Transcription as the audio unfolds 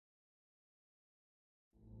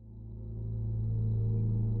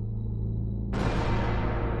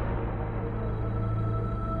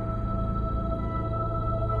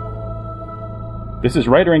This is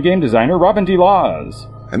writer and game designer Robin D. Laws.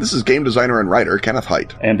 And this is game designer and writer Kenneth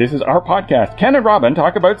Hite. And this is our podcast, Ken and Robin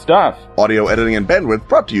Talk About Stuff. Audio editing and bandwidth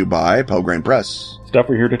brought to you by Pelgrane Press. Stuff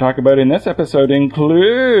we're here to talk about in this episode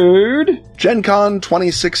include... Gen Con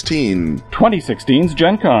 2016. 2016's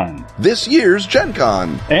Gen Con. This year's Gen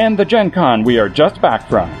Con. And the Gen Con we are just back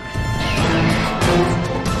from.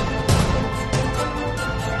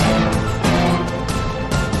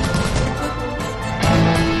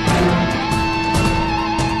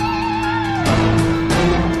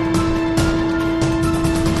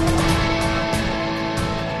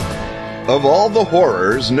 Of all the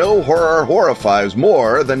horrors, no horror horrifies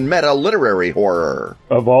more than meta-literary horror.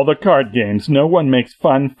 Of all the card games, no one makes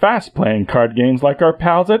fun, fast-playing card games like our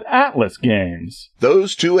pals at Atlas Games.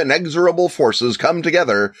 Those two inexorable forces come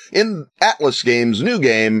together in Atlas Games' new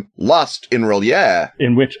game, Lost in Relief,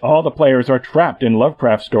 in which all the players are trapped in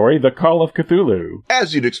Lovecraft's story, The Call of Cthulhu.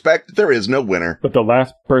 As you'd expect, there is no winner. But the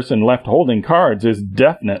last person left holding cards is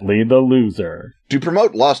definitely the loser. To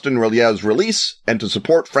promote Lost in Relief's release and to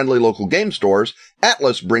support friendly local game stores,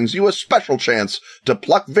 Atlas brings you a special chance to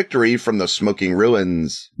pluck victory from the smoking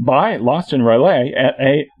ruins. Buy Lost in Relief at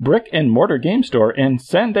a brick-and-mortar game store and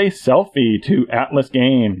send a selfie to Atlas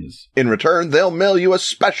Games. In return, they'll mail you a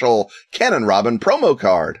special Ken and Robin promo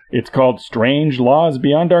card. It's called Strange Laws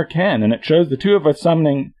Beyond Our Ken, and it shows the two of us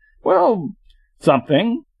summoning, well,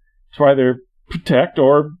 something. To either protect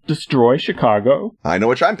or destroy Chicago. I know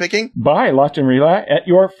which I'm picking. Buy Lost in Relief at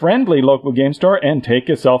your friendly local game store and take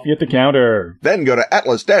a selfie at the counter. Then go to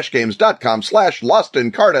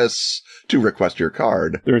atlas-games.com/lostincardus to request your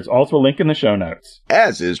card. There's also a link in the show notes.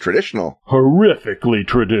 As is traditional. Horrifically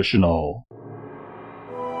traditional.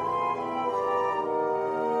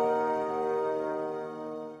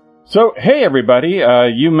 So, hey everybody,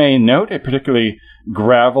 you may note a particularly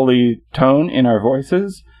gravelly tone in our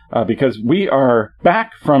voices. Because we are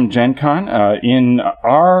back from Gen Con. In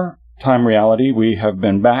our time reality, we have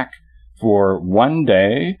been back for one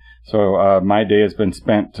day. So my day has been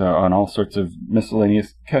spent on all sorts of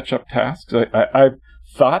miscellaneous catch-up tasks. I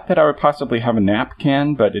thought that I would possibly have a nap,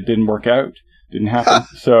 Ken, but it didn't work out. Didn't happen.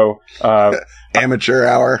 So amateur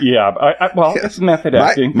hour. Yeah. Well, yes. It's method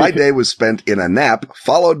acting. My day was spent in a nap,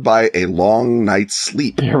 followed by a long night's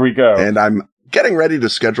sleep. Here we go. And I'm getting ready to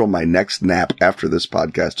schedule my next nap after this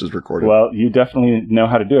podcast is recorded. Well, you definitely know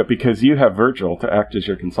how to do it because you have Virgil to act as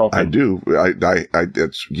your consultant. I do.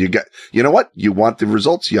 You know what? You want the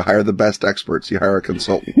results, you hire the best experts. You hire a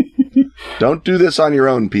consultant. Don't do this on your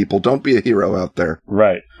own, people. Don't be a hero out there.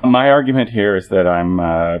 Right. My argument here is that I'm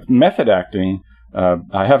method acting.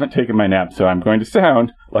 I haven't taken my nap, so I'm going to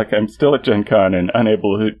sound like I'm still at Gen Con and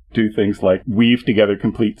unable to do things like weave together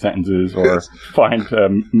complete sentences or find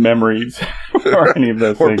memories or any of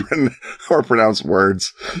those things. Or pronounce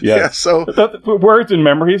words. Yes. Yeah, so words and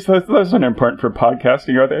memories, those aren't important for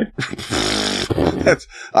podcasting, are they?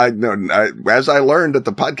 As I learned at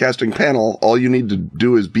the podcasting panel, all you need to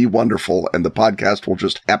do is be wonderful and the podcast will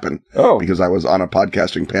just happen. Oh. Because I was on a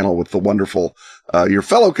podcasting panel with the wonderful, your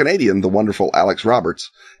fellow Canadian, the wonderful Alex Roberts.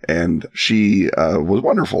 And she was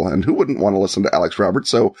wonderful. And who wouldn't want to listen to Alex Roberts?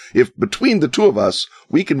 So if between the two of us,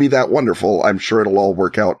 we can be that wonderful, I'm sure it'll all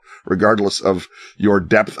work out, regardless of your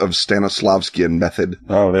depth of Stanislavskian method.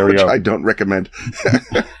 Oh, there we go. Which I don't recommend.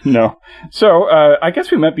 No. So I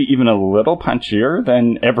guess we might be even a little punchier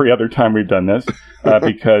than every other time we've done this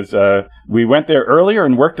because we went there earlier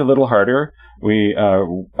and worked a little harder. We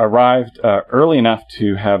arrived early enough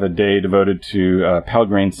to have a day devoted to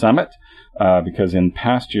Pelgrane Summit. Because in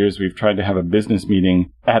past years, we've tried to have a business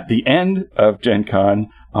meeting at the end of Gen Con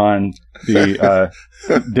on the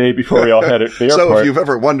day before we all head at the airport. So if you've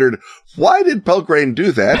ever wondered, why did Pelgrane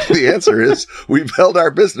do that? The answer is we've held our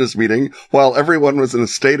business meeting while everyone was in a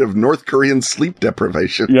state of North Korean sleep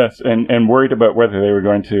deprivation. Yes, and worried about whether they were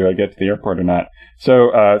going to get to the airport or not.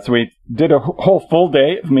 So we did a whole full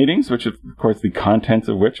day of meetings, which of course the contents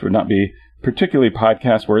of which would not be particularly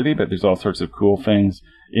podcast worthy, but there's all sorts of cool things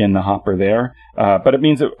in the hopper there. But it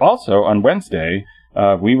means that also on Wednesday,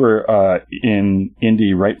 we were in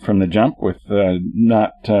Indy right from the jump with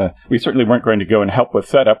we certainly weren't going to go and help with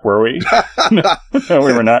setup, were we? No,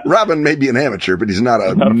 we were not. Robin may be an amateur, but he's not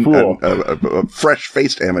a fool. A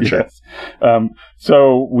fresh-faced amateur. Yes.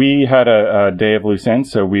 So we had a day of loose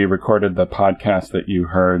ends, so we recorded the podcast that you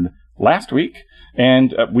heard last week.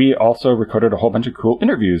 And we also recorded a whole bunch of cool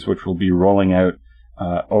interviews, which will be rolling out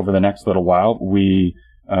over the next little while. We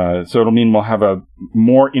So it'll mean we'll have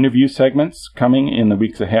more interview segments coming in the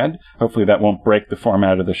weeks ahead. Hopefully that won't break the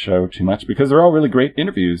format of the show too much, because they're all really great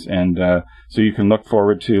interviews. And so you can look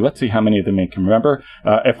forward to, let's see how many of them you can remember.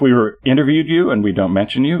 If we interviewed you and we don't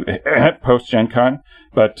mention you, post Gen Con,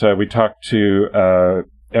 but we talked to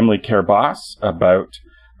Emily Care-Boss about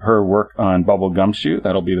her work on Bubble Gumshoe.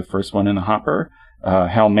 That'll be the first one in the hopper.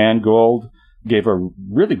 Hal Mangold gave a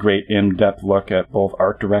really great in-depth look at both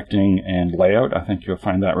art directing and layout. I think you'll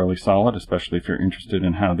find that really solid, especially if you're interested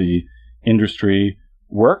in how the industry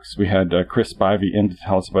works. We had Chris Spivey in to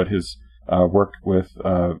tell us about his work with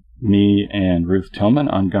me and Ruth Tillman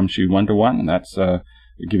on Gumshoe 1-to-1, and that's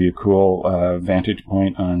give you a cool vantage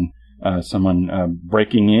point on someone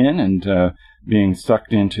breaking in and being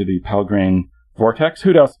sucked into the Pelgrane vortex.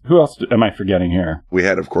 Who else am I forgetting here? We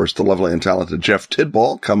had, of course, the lovely and talented Jeff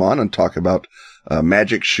Tidball come on and talk about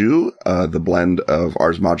Magic Shoe, the blend of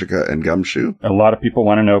Ars Magica and Gumshoe. A lot of people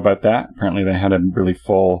want to know about that. Apparently they had a really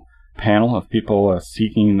full panel of people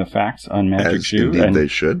seeking the facts on Magic Shoe. Indeed, and they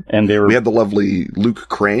should. And we had the lovely Luke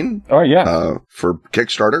Crane. Oh, yeah. For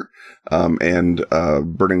Kickstarter, and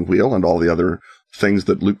Burning Wheel and all the other things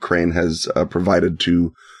that Luke Crane has provided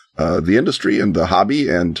to the industry and the hobby,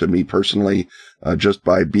 and to me personally, just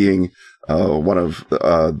by being one of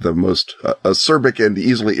the most acerbic and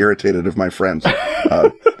easily irritated of my friends.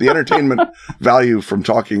 The entertainment value from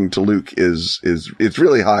talking to Luke it's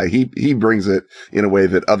really high. He brings it in a way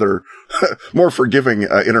that other more forgiving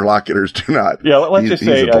interlocutors do not. Yeah, let's just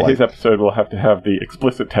say his episode will have to have the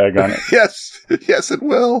explicit tag on it. Yes, it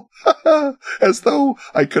will. As though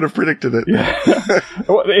I could have predicted it. Yeah.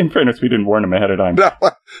 Well, in fairness, we didn't warn him ahead of time. No.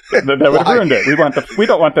 That would have ruined it. We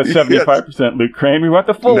don't want the 75% Luke Crane. We want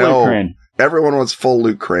the full Luke Crane. Everyone wants full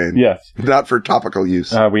Luke Crane. Yes. Not for topical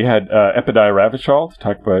use. We had Epidai Ravachol to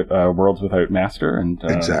talk about Worlds Without Master and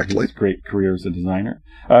exactly. his great career as a designer.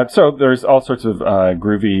 So there's all sorts of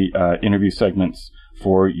groovy interview segments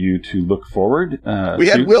for you to look forward we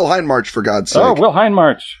had Will Hindmarch, for God's sake. Oh, Will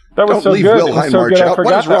Hindmarch. That was Don't leave good. Will Hindmarch out.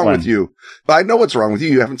 What is wrong one. with you? I know what's wrong with you.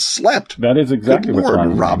 You haven't slept. That is exactly what's wrong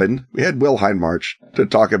with Robin. Me. We had Will Hindmarch to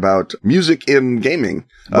talk about music in gaming.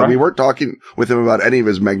 Right. We weren't talking with him about any of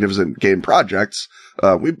his magnificent game projects.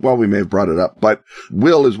 We may have brought it up, but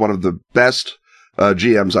Will is one of the best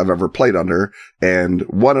GMs I've ever played under, and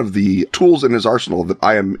one of the tools in his arsenal that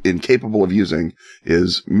I am incapable of using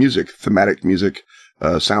is music, thematic music,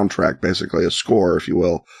 soundtrack, basically a score, if you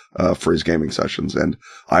will, for his gaming sessions. And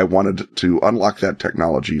I wanted to unlock that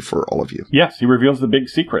technology for all of you. Yes, he reveals the big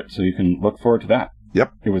secret, so you can look forward to that.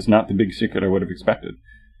 Yep. It was not the big secret I would have expected.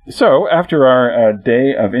 So, after our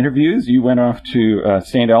day of interviews, you went off to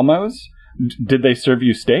St. Elmo's. Did they serve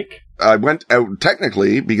you steak? I went out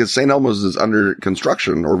technically because St. Elmo's is under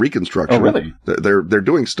construction or reconstruction. Oh, really? They're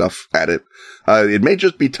doing stuff at it. It may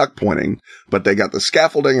just be tuck pointing, but they got the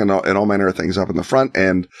scaffolding and all manner of things up in the front.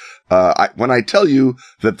 And when I tell you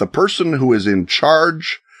that the person who is in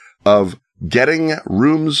charge of getting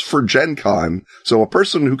rooms for Gen Con, so a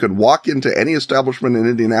person who could walk into any establishment in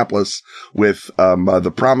Indianapolis with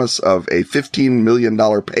the promise of a $15 million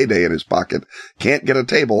payday in his pocket, can't get a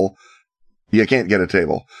table. You can't get a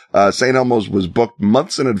table. St. Elmo's was booked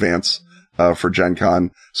months in advance for Gen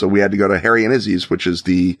Con, so we had to go to Harry and Izzy's, which is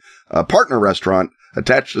the partner restaurant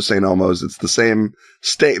attached to St. Elmo's. It's the same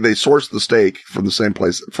steak. They source the steak from the same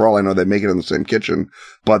place. For all I know, they make it in the same kitchen,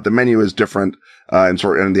 but the menu is different, and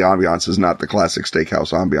the ambiance is not the classic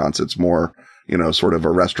steakhouse ambiance. It's more, sort of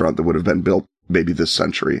a restaurant that would have been built maybe this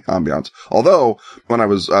century ambiance. Although, when I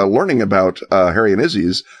was learning about Harry and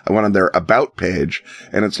Izzy's, I went on their About page,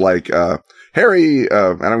 and it's like, Harry,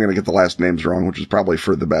 and I'm going to get the last names wrong, which is probably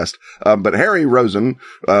for the best, but Harry Rosen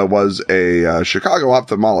was a Chicago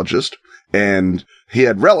ophthalmologist, and he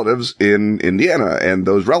had relatives in Indiana, and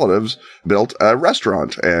those relatives built a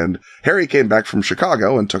restaurant, and Harry came back from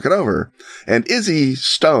Chicago and took it over. And Izzy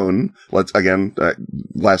Stone,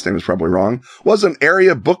 last name is probably wrong, was an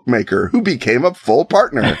area bookmaker who became a full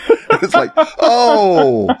partner. It's like,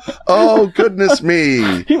 oh, goodness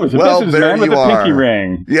me. He was a businessman with a pinky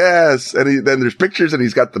ring. Yes, and then there's pictures, and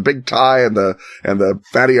he's got the big tie and the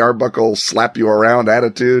Fatty Arbuckle slap you around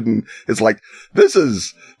attitude, and it's like,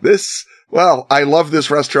 well, I love this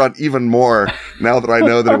restaurant even more now that I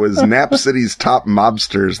know that it was Nap City's top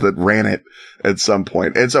mobsters that ran it at some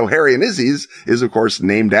point. And so Harry and Izzy's is, of course,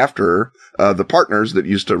 named after the partners that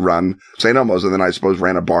used to run St. Elmo's, and then I suppose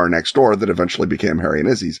ran a bar next door that eventually became Harry and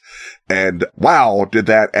Izzy's. And wow, did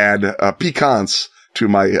that add piquance to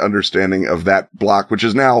my understanding of that block, which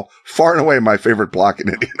is now far and away my favorite block in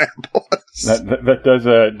Indianapolis.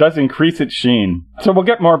 That does increase its sheen. So we'll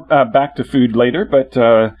get more back to food later, but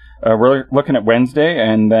we're looking at Wednesday,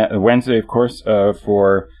 and that Wednesday, of course,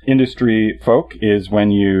 for industry folk is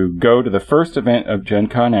when you go to the first event of Gen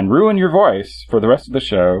Con and ruin your voice for the rest of the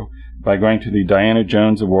show by going to the Diana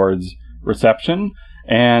Jones Awards reception.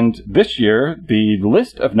 And this year, the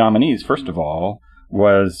list of nominees, first of all,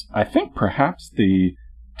 was, I think, perhaps the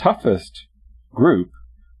toughest group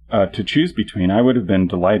to choose between. I would have been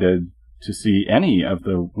delighted to see any of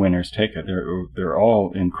the winners take it. They're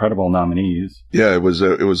all incredible nominees. Yeah, it was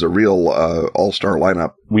a real all-star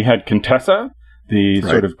lineup. We had Contessa, the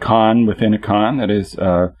sort of con within a con that is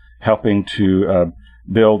helping to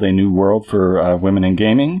build a new world for women in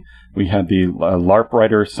gaming. We had the LARP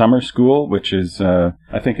Writer Summer School, which is,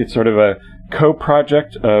 I think it's sort of a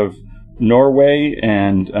co-project of Norway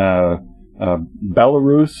and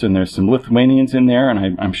Belarus, and there's some Lithuanians in there,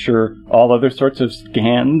 and I'm sure all other sorts of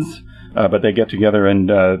scans, but they get together and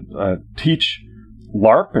teach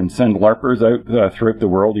LARP and send LARPers out throughout the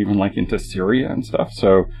world, even like into Syria and stuff.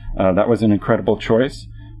 So that was an incredible choice.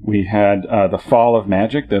 We had The Fall of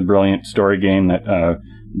Magic, the brilliant story game that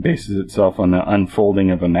bases itself on the unfolding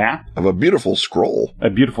of a map. Of a beautiful scroll. A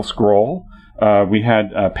beautiful scroll. We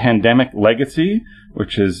had Pandemic Legacy,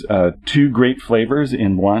 which is two great flavors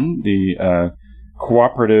in one. The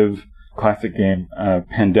cooperative classic game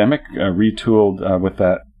Pandemic, retooled with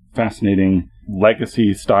that fascinating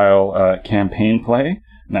legacy-style campaign play.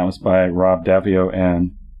 And that was by Rob Davio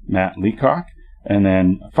and Matt Leacock. And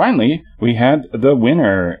then finally, we had the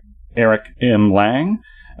winner, Eric M. Lang.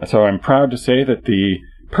 So I'm proud to say that the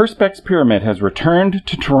Perspex Pyramid has returned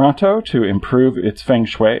to Toronto to improve its feng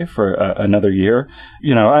shui for another year.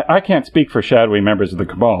 You know, I can't speak for shadowy members of the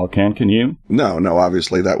Cabal, can you? No,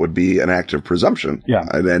 obviously that would be an act of presumption. Yeah.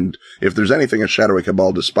 And if there's anything a shadowy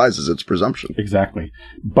Cabal despises, it's presumption. Exactly.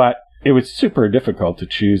 But it was super difficult to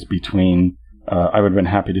choose between, I would have been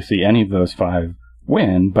happy to see any of those five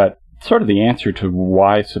win, but sort of the answer to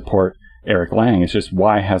why support Eric Lang is just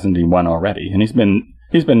why hasn't he won already? And he's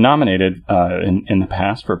been nominated in the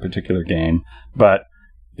past for a particular game, but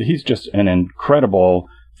he's just an incredible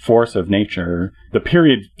force of nature. The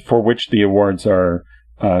period for which the awards are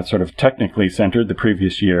sort of technically centered, the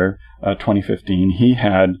previous year, 2015, he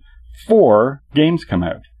had 4 games come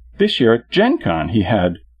out. This year at Gen Con, he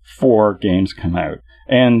had 4 games come out.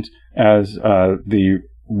 And as the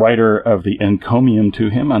writer of the encomium to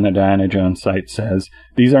him on the Diana Jones site says,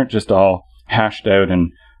 these aren't just all hashed out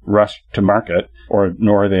and rushed to market,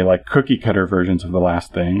 nor are they like cookie-cutter versions of the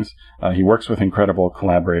last things. He works with incredible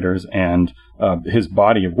collaborators, and his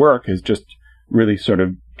body of work is just really sort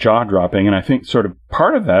of jaw-dropping. And I think sort of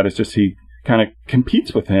part of that is just he kind of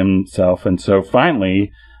competes with himself. And so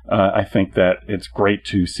finally, I think that it's great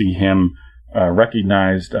to see him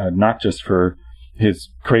recognized not just for his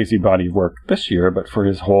crazy body of work this year, but for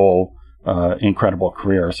his whole incredible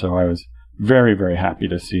career. So I was very, very happy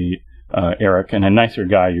to see Eric, and a nicer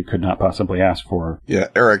guy you could not possibly ask for. Yeah,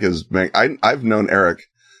 Eric is. I've known Eric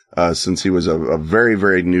since he was a very,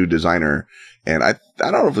 very new designer, and I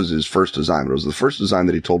don't know if it was his first design, but it was the first design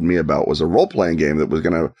that he told me about was a role-playing game that was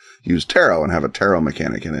going to use tarot and have a tarot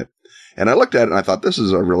mechanic in it. And I looked at it and I thought, this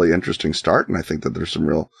is a really interesting start, and I think that there's some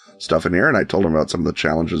real stuff in here. And I told him about some of the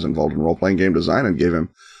challenges involved in role-playing game design and gave him,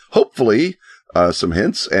 hopefully, some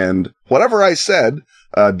hints. And whatever I said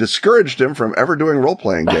discouraged him from ever doing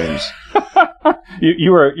role-playing games.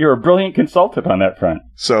 You're a brilliant consultant on that front.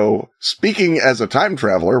 So, speaking as a time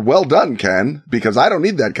traveler, well done, Ken, because I don't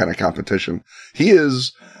need that kind of competition. He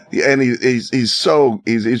is, and he's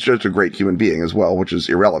just a great human being as well, which is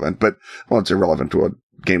irrelevant, but, well, it's irrelevant to a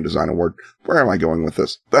game design award. Where am I going with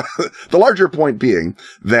this? The larger point being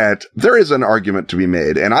that there is an argument to be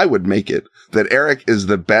made, and I would make it, that Eric is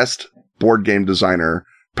the best board game designer,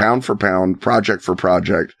 pound for pound, project for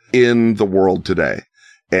project, in the world today.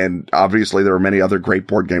 And obviously there are many other great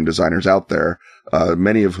board game designers out there,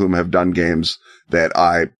 many of whom have done games that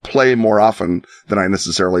I play more often than I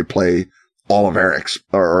necessarily play all of Eric's,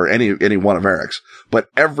 or any one of Eric's. But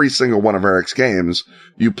every single one of Eric's games,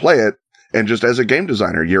 you play it, and just as a game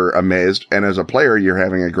designer, you're amazed, and as a player, you're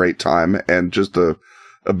having a great time, and just the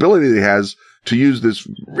ability that he has to use this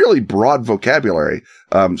really broad vocabulary.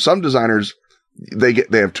 Some designers, they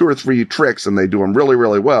have 2 or 3 tricks and they do them really,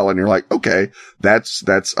 really well. And you're like, okay, that's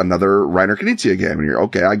another Reiner Knizia game. And you're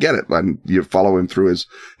okay, I get it. And you follow him through his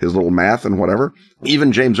little math and whatever.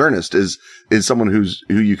 Even James Ernest is someone who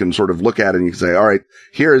you can sort of look at and you can say, all right,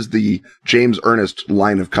 here's the James Ernest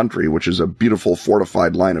line of country, which is a beautiful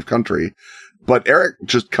fortified line of country. But Eric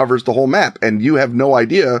just covers the whole map, and you have no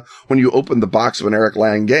idea when you open the box of an Eric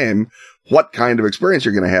Lang game what kind of experience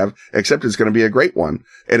you're going to have, except it's going to be a great one,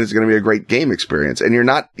 and it's going to be a great game experience. And you're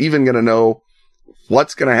not even going to know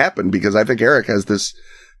what's going to happen, because I think Eric has this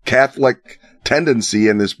Catholic tendency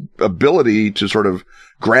and this ability to sort of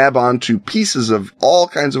grab onto pieces of all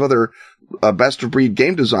kinds of other best of breed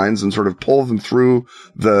game designs and sort of pull them through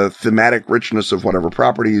the thematic richness of whatever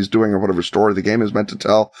property he's doing or whatever story the game is meant to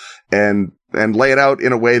tell, and lay it out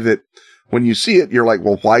in a way that when you see it, you're like,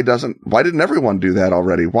 well, why didn't everyone do that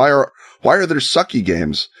already? Why are there sucky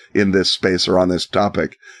games in this space or on this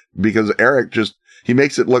topic? Because Eric he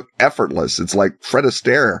makes it look effortless. It's like Fred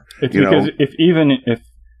Astaire. It's because if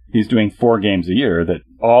he's doing 4 games a year, that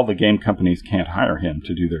all the game companies can't hire him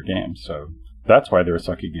to do their games. So that's why there are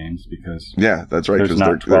sucky games, because yeah, that's right. Because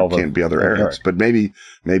there can't be other Erics. But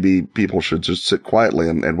maybe people should just sit quietly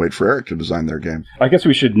and wait for Eric to design their game. I guess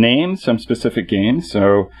we should name some specific games.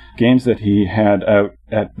 So games that he had out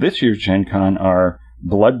at this year's Gen Con are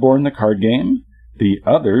Bloodborne, the card game, The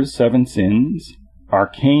Others, 7 Sins,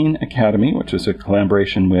 Arcane Academy, which is a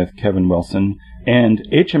collaboration with Kevin Wilson, and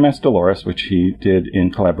HMS Dolores, which he did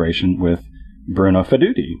in collaboration with Bruno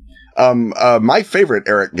Feduti. My favorite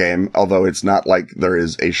Eric game, although it's not like there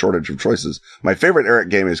is a shortage of choices, my favorite Eric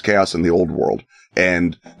game is Chaos in the Old World.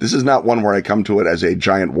 And this is not one where I come to it as a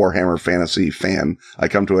giant Warhammer Fantasy fan. I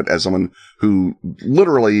come to it as someone who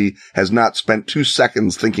literally has not spent 2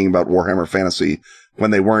 seconds thinking about Warhammer Fantasy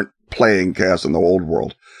when they weren't playing Chaos in the Old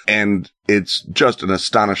World. And it's just an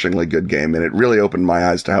astonishingly good game. And it really opened my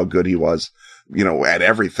eyes to how good he was, at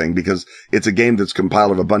everything, because it's a game that's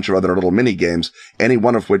compiled of a bunch of other little mini games, any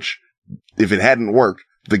one of which, if it hadn't worked,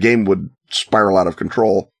 the game would spiral out of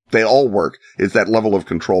control. They all work. It's that level of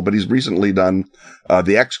control. But he's recently done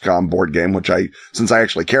the XCOM board game, which since I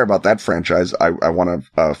actually care about that franchise, I want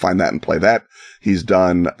to find that and play that. He's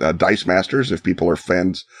done Dice Masters. If people are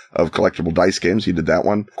fans of collectible dice games, he did that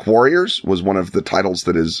one. Quarriors was one of the titles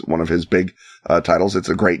that is one of his big titles. It's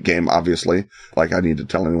a great game, obviously. Like, I need to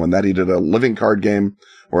tell anyone that. He did a living card game,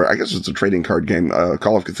 or I guess it's a trading card game,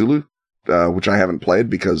 Call of Cthulhu, which I haven't played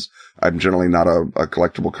because I'm generally not a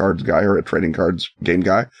collectible cards guy or a trading cards game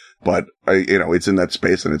guy. But it's in that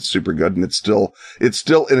space and it's super good, and it's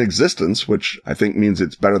still in existence, which I think means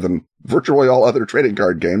it's better than virtually all other trading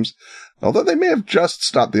card games. Although they may have just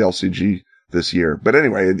stopped the LCG this year. But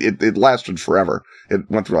anyway, it lasted forever. It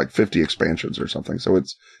went through like 50 expansions or something. So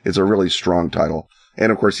it's a really strong title.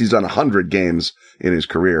 And of course, he's done 100 games in his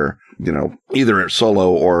career, either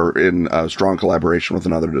solo or in strong collaboration with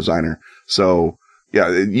another designer. So yeah,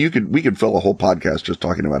 we could fill a whole podcast just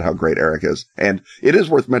talking about how great Eric is. And it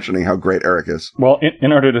is worth mentioning how great Eric is. Well,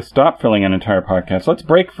 in order to stop filling an entire podcast, let's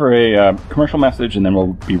break for a commercial message, and then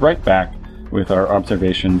we'll be right back with our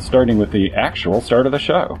observations, starting with the actual start of the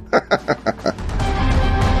show.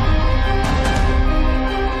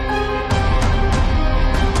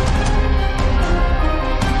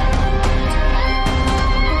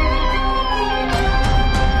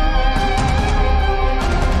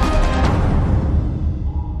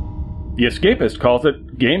 The Escapist calls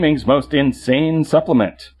it gaming's most insane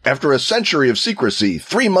supplement. After a century of secrecy,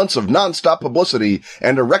 3 months of non-stop publicity,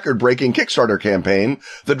 and a record-breaking Kickstarter campaign,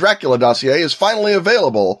 the Dracula dossier is finally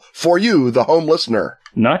available for you, the home listener.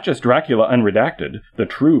 Not just Dracula Unredacted, the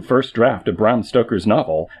true first draft of Bram Stoker's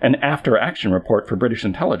novel, an after-action report for British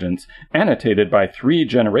intelligence, annotated by 3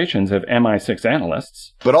 generations of MI6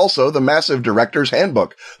 analysts, but also the massive director's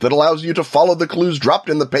handbook that allows you to follow the clues dropped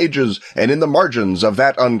in the pages and in the margins of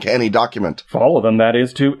that uncanny document. Follow them, that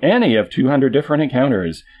is, to any of 200 different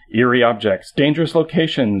encounters, eerie objects, dangerous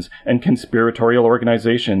locations, and conspiratorial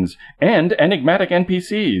organizations, and enigmatic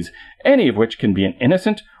NPCs, any of which can be an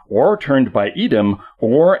innocent or turned by Edom,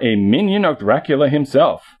 or a minion of Dracula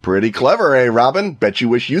himself. Pretty clever, eh, Robin? Bet you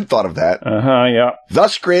wish you'd thought of that. Yeah.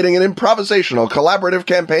 Thus creating an improvisational collaborative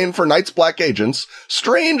campaign for Night's Black Agents,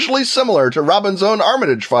 strangely similar to Robin's own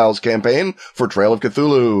Armitage Files campaign for Trail of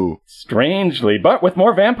Cthulhu. Strangely, but with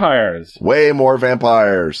more vampires. Way more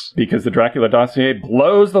vampires. Because the Dracula dossier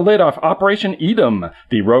blows the lid off Operation Edom,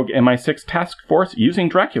 the rogue MI6 task force using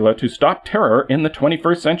Dracula to stop terror in the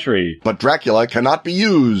 21st century. But Dracula cannot be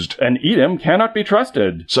used. And Edom cannot be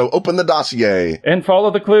trusted. So open the dossier. And follow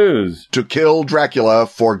the clues. To kill Dracula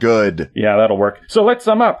for good. Yeah, that'll work. So let's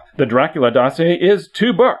sum up. The Dracula dossier is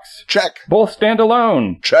 2 books. Check. Both stand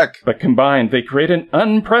alone. Check. But combined, they create an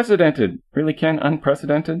unprecedented,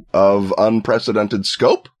 unprecedented? Of unprecedented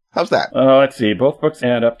scope? How's that? Let's see. Both books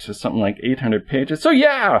add up to something like 800 pages. So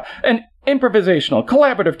yeah, an improvisational,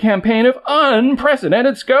 collaborative campaign of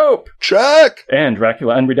unprecedented scope. Check! And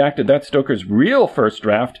Dracula Unredacted, that's Stoker's real first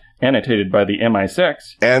draft, annotated by the MI6.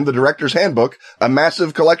 And the Director's Handbook, a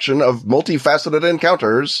massive collection of multifaceted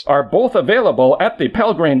encounters, are both available at the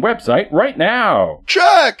Pelgrane website right now.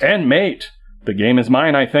 Check! And mate, the game is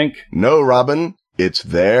mine, I think. No, Robin. It's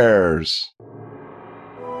theirs.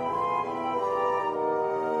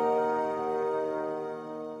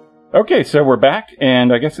 Okay, so we're back,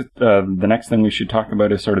 and I guess the next thing we should talk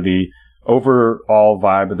about is sort of the overall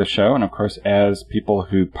vibe of the show. And of course, as people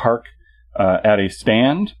who park at a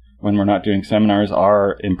stand when we're not doing seminars,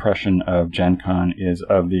 our impression of Gen Con is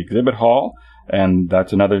of the exhibit hall. And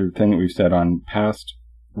that's another thing that we've said on past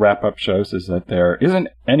wrap-up shows, is that there isn't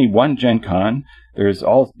any one Gen Con. There's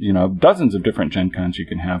dozens of different Gen Cons you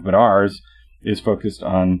can have, but ours is focused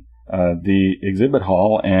on the exhibit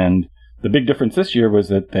hall. And the big difference this year was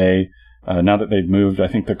that they, now that they've moved, I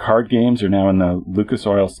think the card games are now in the Lucas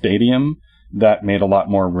Oil Stadium. That made a lot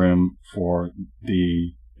more room for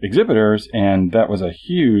the exhibitors, and that was a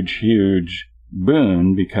huge, huge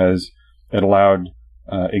boon because it allowed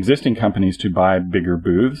existing companies to buy bigger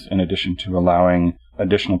booths in addition to allowing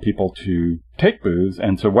additional people to take booths.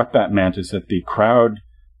 And so what that meant is that the crowd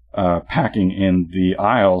packing in the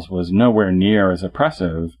aisles was nowhere near as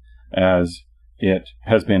oppressive as it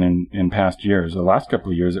has been in past years. The last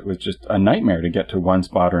couple of years, it was just a nightmare to get to one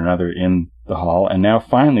spot or another in the hall. And now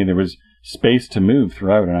finally there was space to move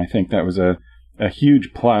throughout. And I think that was a huge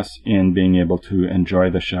plus in being able to enjoy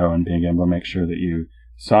the show and being able to make sure that you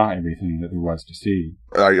saw everything that there was to see.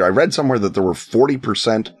 I read somewhere that there were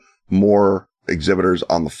 40% more exhibitors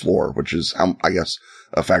on the floor, which is, I guess,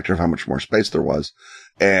 a factor of how much more space there was.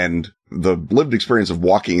 And the lived experience of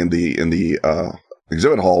walking in the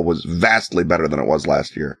exhibit hall was vastly better than it was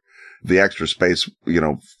last year. The extra space,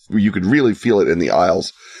 you could really feel it in the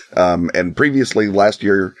aisles. And previously last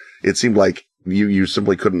year, it seemed like you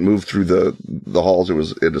simply couldn't move through the halls. It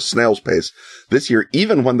was at a snail's pace. This year,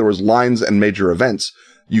 even when there was lines and major events,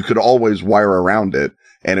 you could always wire around it.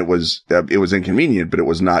 And it was inconvenient, but it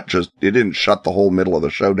was not just, it didn't shut the whole middle of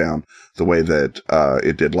the show down the way that,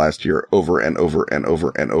 it did last year over and over and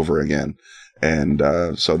over and over again. And,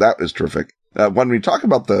 so that is terrific. When we talk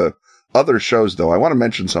about the other shows, though, I want to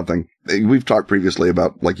mention something. We've talked previously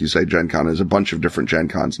about, like you say, Gen Con. There's a bunch of different Gen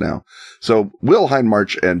Cons now. So Will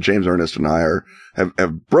Hindmarch and James Ernest and I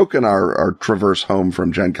have broken our traverse home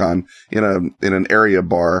from Gen Con in an area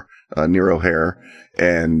bar, near O'Hare.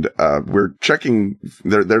 And, we're checking,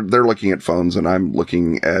 they're looking at phones and I'm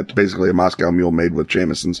looking at basically a Moscow Mule made with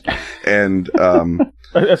Jameson's. And,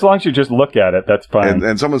 as long as you just look at it, that's fine.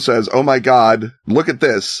 And someone says, "Oh my God, look at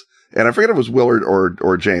this." And I forget if it was Willard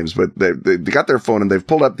or James, but they got their phone and they've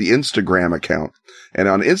pulled up the Instagram account. And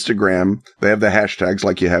on Instagram, they have the hashtags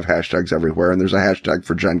like you have hashtags everywhere. And there's a hashtag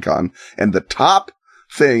for Gen Con. And the top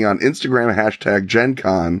thing on Instagram hashtag Gen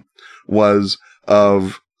Con was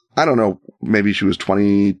of, I don't know, maybe she was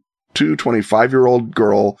 22, 25-year-old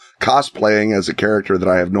girl cosplaying as a character that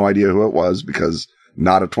I have no idea who it was because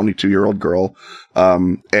not a 22-year-old girl.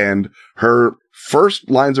 And her first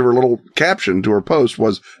lines of her little caption to her post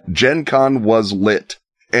was, "Gen Con was lit."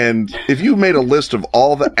 And if you made a list of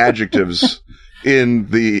all the adjectives in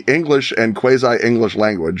the English and quasi-English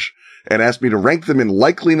language and asked me to rank them in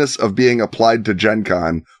likeliness of being applied to Gen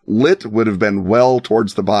Con, lit would have been well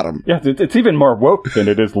towards the bottom. Yeah, it's even more woke than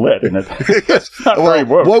it is lit. And it's not well, very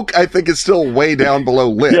woke. Woke, I think, is still way down below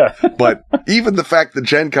lit. Yeah. But even the fact that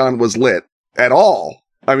Gen Con was lit at all,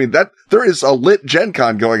 I mean, there is a lit Gen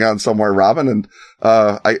Con going on somewhere, Robin, and,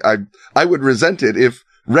 I would resent it if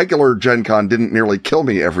regular Gen Con didn't nearly kill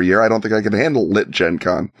me every year. I don't think I can handle lit Gen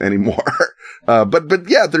Con anymore. But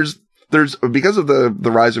yeah, there's, because of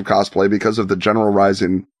the rise of cosplay, because of the general rise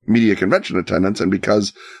in media convention attendance, and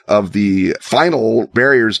because of the final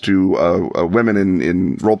barriers to, women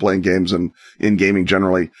in role-playing games and in gaming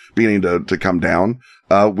generally beginning to come down,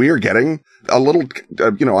 we are getting a little,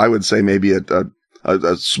 I would say maybe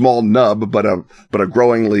a small nub, but a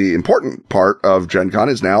growingly important part of Gen Con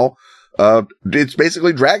is now, it's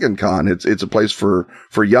basically Dragon Con. It's a place for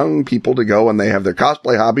young people to go and they have their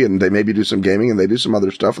cosplay hobby and they maybe do some gaming and they do some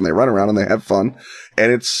other stuff and they run around and they have fun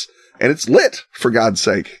and it's lit, for God's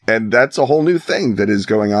sake. And that's a whole new thing that is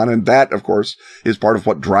going on. And that, of course, is part of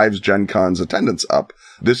what drives Gen Con's attendance up.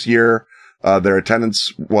 This year, their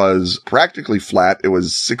attendance was practically flat. It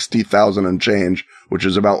was 60,000 and change, which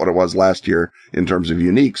is about what it was last year in terms of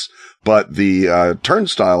uniques. But the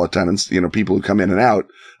turnstile attendance, people who come in and out,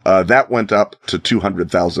 that went up to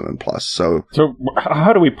 200,000 and plus. So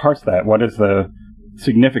how do we parse that? What is the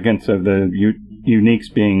significance of the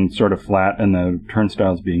uniques being sort of flat and the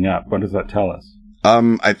turnstiles being up? What does that tell us?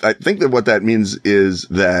 I think that what that means is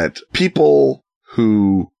that people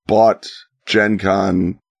who bought Gen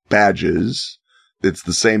Con badges, it's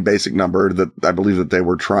the same basic number that I believe that they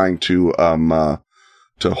were trying to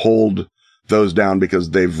hold those down because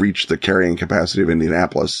they've reached the carrying capacity of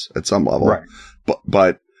Indianapolis at some level. Right.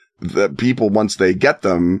 But the people, once they get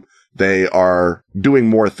them, they are doing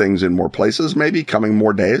more things in more places, maybe coming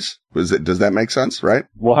more days. Does that make sense? Right?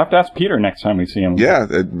 We'll have to ask Peter next time we see him. Yeah.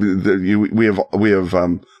 We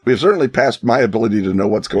have certainly passed my ability to know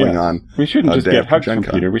what's going on. We shouldn't just get hugs from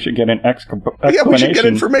Peter. We should get an explanation. Yeah, we should get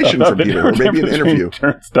information from Peter, or maybe an interview.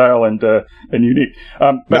 Turnstile and Unique.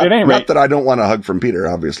 But at any rate, not that I don't want a hug from Peter.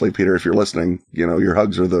 Obviously, Peter, if you're listening, your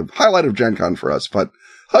hugs are the highlight of Gen Con for us. But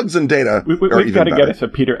hugs and data we've got to get us a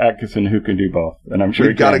Peter Adkison who can do both, and I'm sure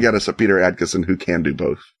we've got to get us a Peter Adkison who can do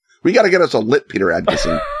both. We got to get us a lit Peter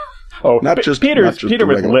Adkison. Peter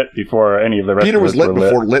was lit before any of the rest. Peter of was us lit were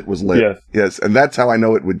before lit was lit. Yes, and that's how I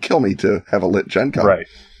know it would kill me to have a lit Gen Con. Right.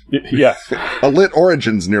 Yes. A lit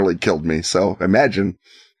Origins nearly killed me. So imagine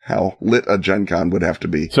how lit a Gen Con would have to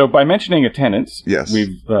be. So by mentioning attendance, yes,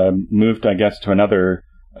 we've moved, I guess, to another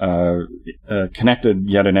connected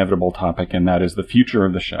yet inevitable topic, and that is the future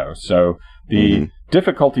of the show. So the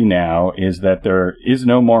difficulty now is that there is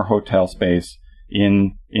no more hotel space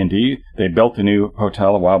in Indy. They built a new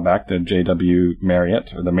hotel a while back, the JW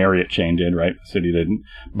Marriott, or the Marriott chain did, right? The city didn't.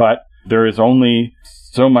 But there is only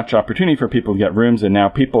so much opportunity for people to get rooms, and now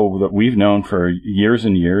people that we've known for years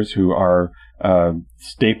and years who are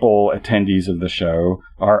staple attendees of the show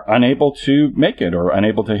are unable to make it or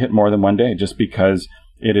unable to hit more than one day just because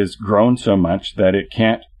it has grown so much that it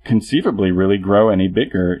can't conceivably really grow any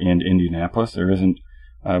bigger in Indianapolis. There isn't,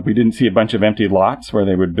 we didn't see a bunch of empty lots where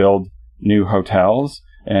they would build new hotels,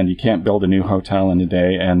 and you can't build a new hotel in a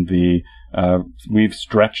day, and we've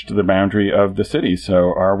stretched the boundary of the city.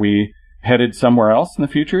 So are we headed somewhere else in the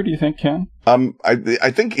future, do you think, Ken?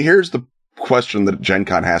 I think here's the question that Gen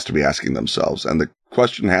Con has to be asking themselves, and the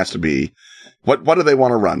question has to be, what do they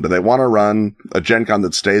want to run? Do they want to run a Gen Con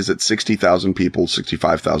that stays at 60,000 people,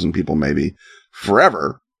 65,000 people maybe,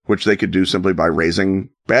 forever, which they could do simply by raising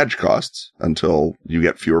badge costs until you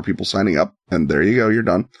get fewer people signing up, and there you go, you're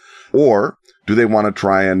done? Or do they want to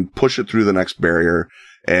try and push it through the next barrier,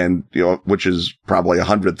 and, which is probably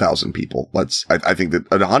 100,000 people? I think that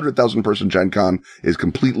a 100,000 person Gen Con is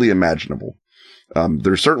completely imaginable.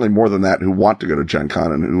 There's certainly more than that who want to go to Gen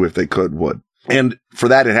Con and who, if they could, would. And for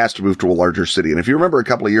that, it has to move to a larger city. And if you remember a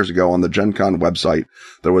couple of years ago on the Gen Con website,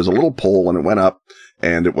 there was a little poll and it went up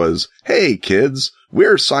and it was, hey, kids,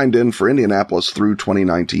 we're signed in for Indianapolis through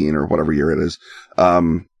 2019 or whatever year it is.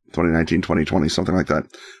 2019, 2020, something like that.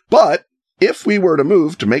 But if we were to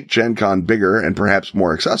move to make Gen Con bigger and perhaps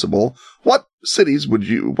more accessible, what city would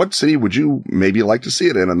you maybe like to see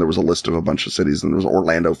it in? And there was a list of a bunch of cities, and there was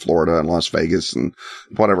Orlando, Florida, and Las Vegas, and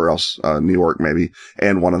whatever else, New York maybe.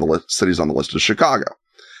 And one of the cities on the list is Chicago.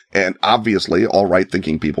 And obviously, all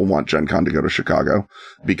right-thinking people want Gen Con to go to Chicago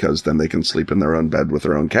because then they can sleep in their own bed with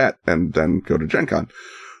their own cat and then go to Gen Con.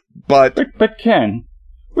 But Ken,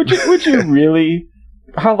 would you really?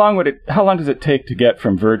 How long does it take to get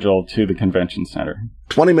from Virgil to the convention center?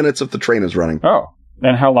 20 minutes if the train is running. Oh,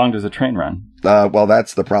 and how long does the train run? Well,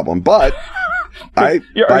 that's the problem. But are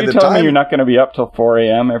you telling me you're not going to be up till 4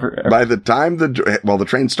 a.m. every? By the time the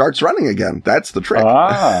train starts running again, that's the trick.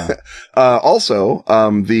 Also,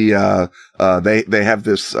 they have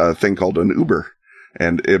this thing called an Uber.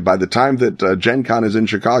 And by the time that Gen Con is in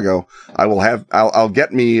Chicago, I'll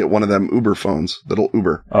get me one of them Uber phones that'll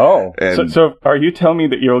Uber. Oh, so are you telling me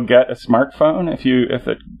that you'll get a smartphone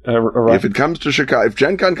if it comes to Chicago? If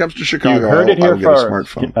Gen Con comes to Chicago, I'll get a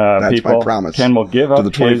smartphone. That's people, my promise. Ken will give up to the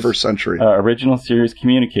 21st century. Original series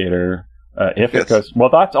communicator. If it goes, well,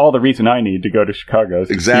 that's all the reason I need to go to Chicago. Is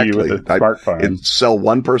to see you with a smartphone. Sell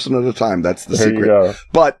one person at a time. That's the secret. You go.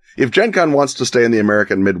 But if Gen Con wants to stay in the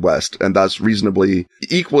American Midwest and thus reasonably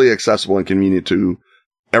equally accessible and convenient to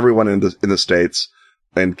everyone in the States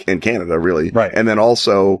and Canada, really, right, and then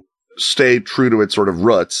also stay true to its sort of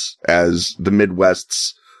roots as the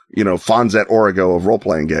Midwest's, Fonzette Origo of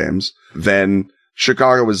role-playing games, then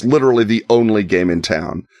Chicago is literally the only game in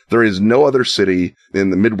town. There is no other city in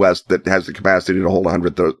the Midwest that has the capacity to hold a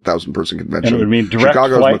 100,000 person convention. And it would mean direct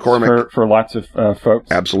flights for lots of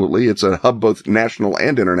folks. Absolutely. It's a hub both national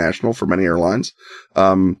and international for many airlines.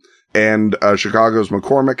 And Chicago's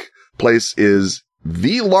McCormick Place is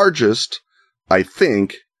the largest, I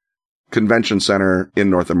think, convention center in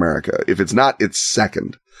North America. If it's not, it's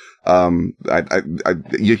second.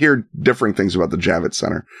 You hear differing things about the Javits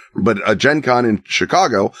Center, but a Gen Con in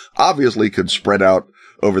Chicago obviously could spread out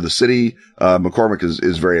over the city. McCormick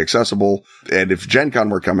is very accessible. And if Gen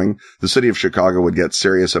Con were coming, the city of Chicago would get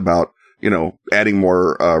serious about, adding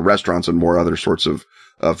more, restaurants and more other sorts of,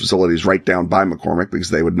 facilities right down by McCormick,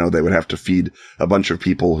 because they would know they would have to feed a bunch of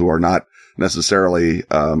people who are not necessarily,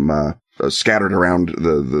 scattered around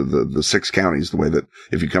the 6 counties, the way that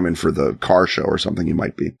if you come in for the car show or something, you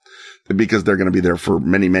might be, because they're going to be there for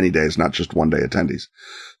many, many days, not just one day attendees.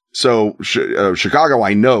 So Chicago,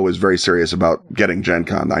 I know, is very serious about getting Gen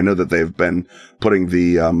Con. I know that they've been putting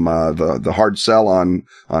the hard sell on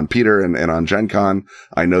Peter and on Gen Con.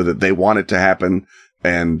 I know that they want it to happen.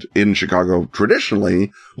 And in Chicago,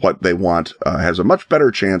 traditionally, what they want has a much better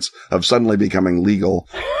chance of suddenly becoming legal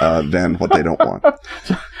than what they don't want.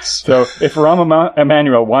 So if Rahm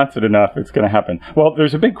Emanuel wants it enough, it's going to happen. Well,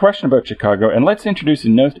 there's a big question about Chicago, and let's introduce a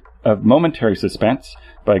note of momentary suspense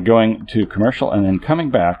by going to commercial and then coming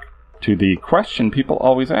back to the question people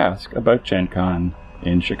always ask about Gen Con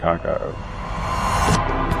in Chicago.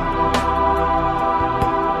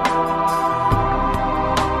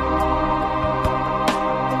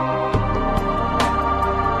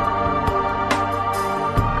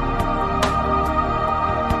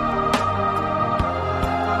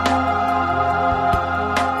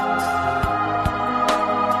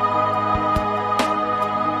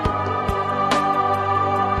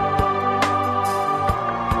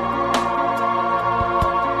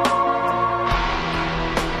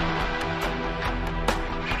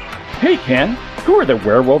 Hey, Ken, who are the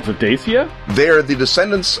werewolves of Dacia? They're the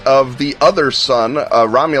descendants of the other son,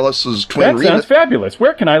 Romulus's twin That sounds fabulous.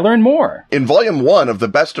 Where can I learn more? In Volume 1 of The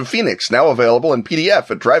Best of Phoenix, now available in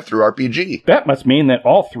PDF at DriveThruRPG. That must mean that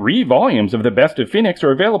all 3 volumes of The Best of Phoenix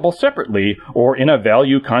are available separately or in a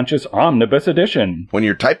value-conscious omnibus edition. When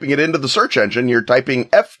you're typing it into the search engine, you're typing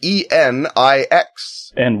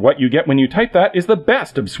Phenix. And what you get when you type that is the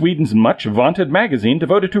best of Sweden's much-vaunted magazine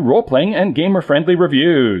devoted to role-playing and gamer-friendly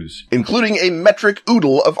reviews. Including a metric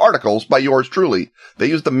oodle of articles by yours truly. They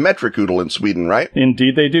use the metric oodle in Sweden, right?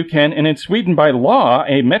 Indeed they do, Ken, and in Sweden by law,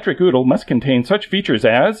 a metric oodle must contain such features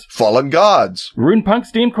as Fallen Gods, Runepunk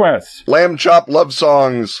Steam Quests, Lamb Chop Love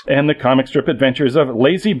Songs, and the comic strip adventures of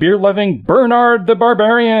lazy beer-loving Bernard the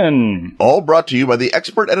Barbarian. All brought to you by the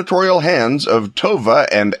expert editorial hands of Tova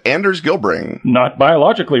and Anders Gilbring. Not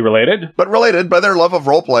biologically related, but related by their love of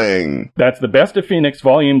role-playing. That's The Best of Phoenix,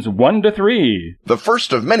 Volumes 1 to 3. The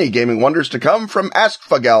first of many gaming wonders to come from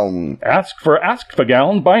Askfageln. Ask for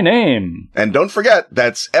Askfageln by name. And don't forget,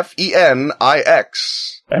 that's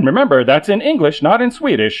Fenix. And remember, that's in English, not in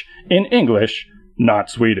Swedish. In English, not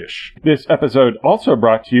Swedish. This episode also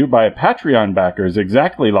brought to you by Patreon backers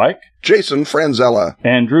exactly like Jason Franzella,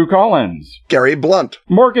 Andrew Collins, Gary Blunt,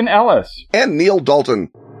 Morgan Ellis, and Neil Dalton.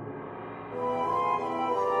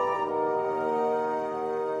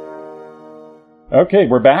 Okay,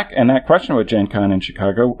 we're back, and that question about Gen Con in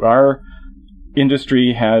Chicago, our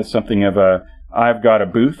industry has something of a, I've got a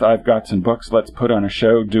booth, I've got some books, let's put on a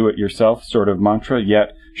show, do it yourself sort of mantra,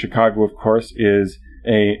 yet Chicago, of course, is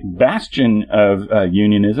a bastion of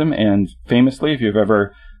unionism, and famously, if you've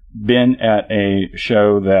ever been at a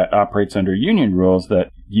show that operates under union rules,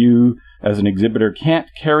 that you, as an exhibitor, can't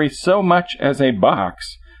carry so much as a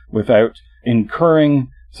box without incurring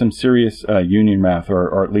some serious union wrath,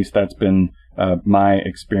 or at least that's been my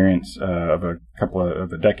experience of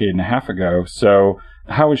a decade and a half ago. So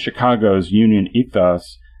how is Chicago's union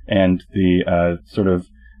ethos and the sort of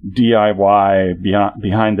DIY,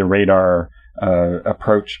 behind the radar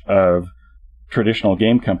approach of traditional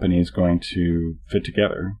game companies going to fit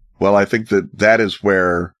together? Well, I think that is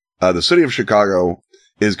where the city of Chicago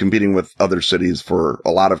is competing with other cities for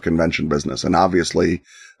a lot of convention business. And obviously,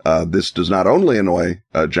 this does not only annoy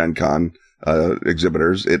Gen Con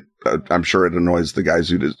exhibitors, I'm sure it annoys the guys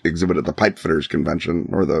who exhibit at the pipe fitters convention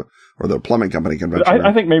or the plumbing company convention.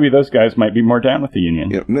 I think maybe those guys might be more down with the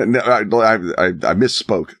union. I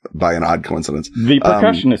misspoke by an odd coincidence. The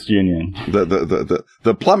percussionist union,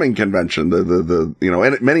 the plumbing convention,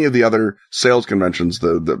 and many of the other sales conventions,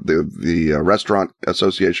 the restaurant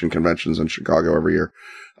association conventions in Chicago every year.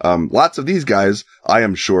 Lots of these guys, I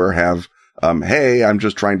am sure, have, hey, I'm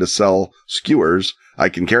just trying to sell skewers. I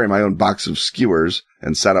can carry my own box of skewers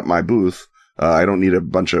and set up my booth. I don't need a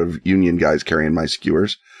bunch of union guys carrying my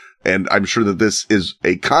skewers. And I'm sure that this is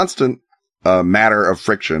a constant matter of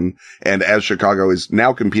friction. And as Chicago is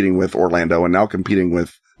now competing with Orlando and now competing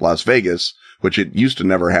with Las Vegas, which it used to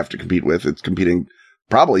never have to compete with, it's competing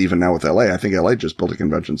probably even now with LA. I think LA just built a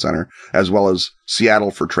convention center, as well as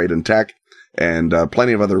Seattle for trade and tech, and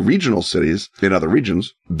plenty of other regional cities in other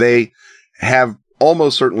regions. They have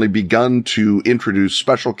almost certainly begun to introduce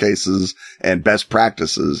special cases and best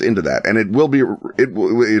practices into that. And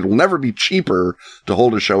it'll never be cheaper to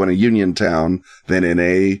hold a show in a union town than in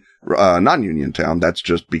a non-union town. That's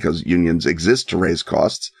just because unions exist to raise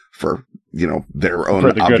costs for, their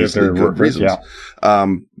own obviously good reasons. Yeah.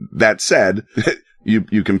 That said,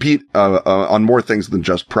 you compete on more things than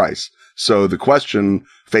just price. So the question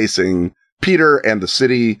facing Peter and the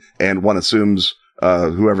city, and one assumes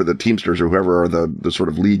whoever the Teamsters or whoever are the sort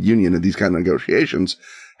of lead union in these kind of negotiations,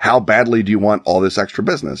 how badly do you want all this extra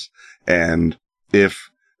business? And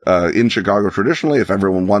if in Chicago traditionally, if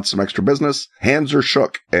everyone wants some extra business, hands are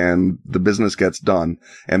shook and the business gets done.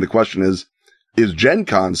 And the question is Gen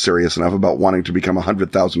Con serious enough about wanting to become a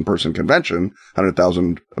 100,000 person convention,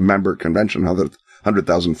 100,000 member convention,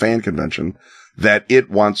 100,000 fan convention, that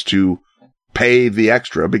it wants to pay the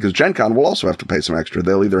extra? Because Gen Con will also have to pay some extra.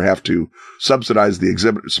 They'll either have to subsidize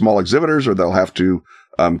the small exhibitors, or they'll have to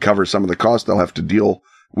cover some of the cost. They'll have to deal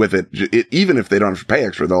with it. Even if they don't have to pay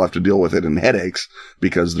extra, they'll have to deal with it in headaches,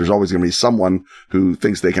 because there's always going to be someone who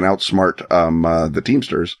thinks they can outsmart the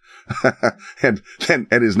Teamsters and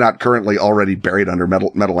is not currently already buried under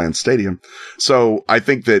Meadowlands Stadium. So I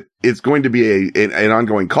think that it's going to be an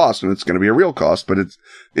ongoing cost, and it's going to be a real cost, but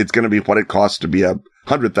it's going to be what it costs to be a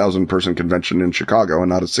 100,000 person convention in Chicago and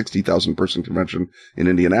not a 60,000 person convention in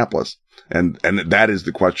Indianapolis. And that is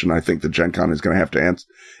the question I think that Gen Con is going to have to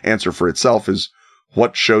answer for itself, is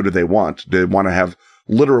what show do they want? Do they want to have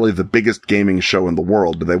literally the biggest gaming show in the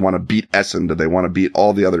world? Do they want to beat Essen? Do they want to beat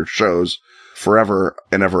all the other shows forever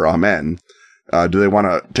and ever? Amen. Do they want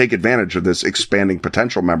to take advantage of this expanding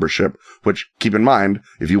potential membership, which, keep in mind,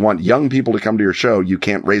 if you want young people to come to your show, you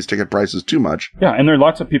can't raise ticket prices too much. Yeah, and there are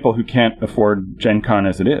lots of people who can't afford Gen Con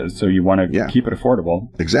as it is, so you want to keep it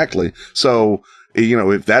affordable. Exactly. So,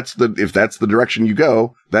 if that's the direction you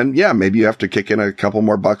go, then maybe you have to kick in a couple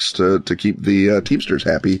more bucks to keep the Teamsters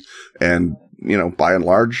happy. And, by and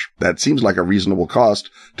large, that seems like a reasonable cost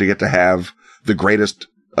to get to have the greatest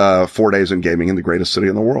 4 days in gaming in the greatest city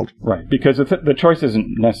in the world. Right, because the choice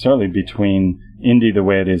isn't necessarily between Indy the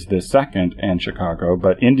way it is this second and Chicago,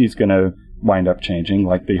 but Indy's going to wind up changing.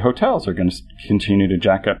 Like, the hotels are going to continue to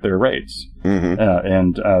jack up their rates. Mm-hmm.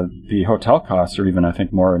 And the hotel costs are even, I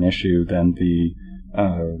think, more an issue than the,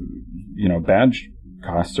 badge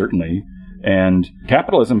costs, certainly. And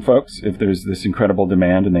capitalism, folks, if there's this incredible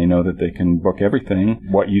demand and they know that they can book everything,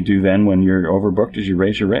 what you do then when you're overbooked is you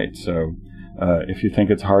raise your rates. So if you think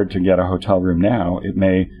it's hard to get a hotel room now, it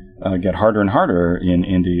may get harder and harder in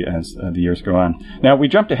Indy as the years go on. Now, we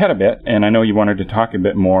jumped ahead a bit, and I know you wanted to talk a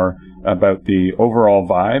bit more about the overall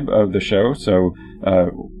vibe of the show. So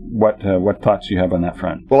what thoughts do you have on that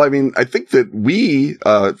front? Well, I mean, I think that we,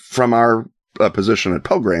 from our position at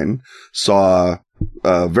Pograin, saw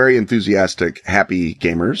very enthusiastic, happy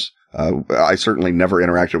gamers. I certainly never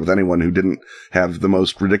interacted with anyone who didn't have the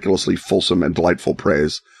most ridiculously fulsome and delightful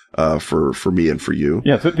praise for me and for you.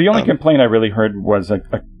 Yeah, so the only complaint I really heard was a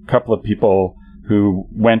couple of people who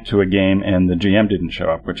went to a game and the GM didn't show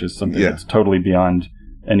up, which is something that's totally beyond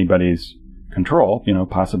anybody's control,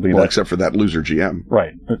 possibly. Well, except for that loser GM.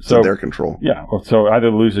 Right. So in their control. Yeah. Well, so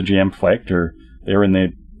either the loser GM flaked, or they were in the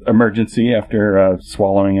emergency after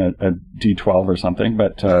swallowing a D12 or something.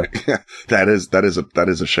 But that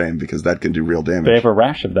is a shame, because that can do real damage. They have a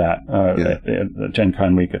rash of that at Gen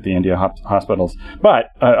Con week at the India hospitals. But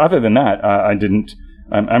other than that,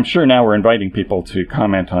 I'm sure now we're inviting people to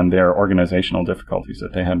comment on their organizational difficulties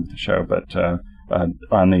that they had with the show. But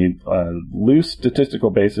on the loose statistical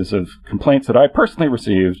basis of complaints that I personally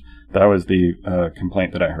received, that was the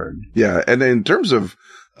complaint that I heard. Yeah, and in terms of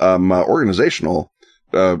organizational,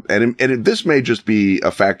 and this may just be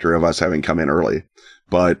a factor of us having come in early,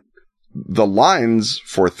 but the lines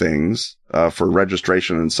for things, for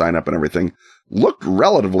registration and sign up and everything, looked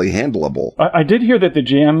relatively handleable. I did hear that the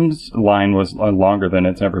GM's line was longer than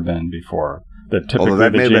it's ever been before. Although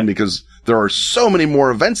that may have been because there are so many more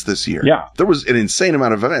events this year. Yeah. There was an insane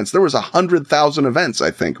amount of events. There was 100,000 events, I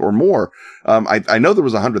think, or more. I know there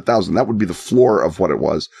was 100,000. That would be the floor of what it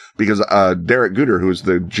was, because Derek Guder, who's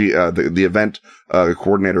the event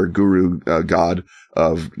coordinator, guru, god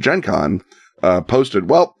of Gen Con, posted,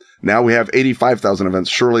 well, now we have 85,000 events.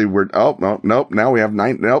 Surely nope. Now we have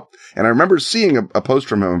 9. Nope. And I remember seeing a post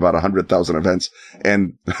from him about 100,000 events.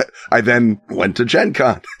 And I then went to Gen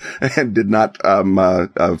Con and did not,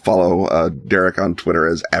 follow, Derek on Twitter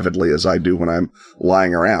as avidly as I do when I'm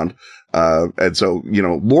lying around. And so,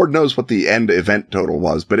 Lord knows what the end event total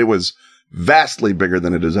was, but it was vastly bigger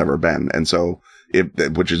than it has ever been. And so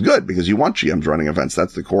which is good, because you want GMs running events.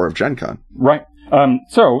 That's the core of Gen Con. Right.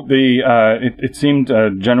 So it seemed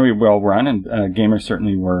generally well run, and gamers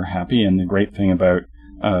certainly were happy. And the great thing about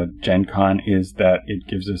Gen Con is that it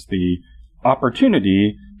gives us the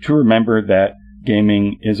opportunity to remember that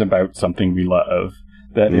gaming is about something we love.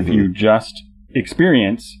 That if you just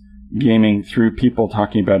experience gaming through people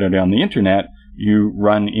talking about it on the internet, you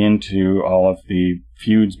run into all of the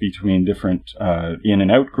feuds between different in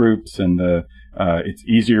and out groups, and it's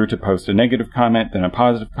easier to post a negative comment than a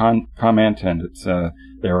positive comment, and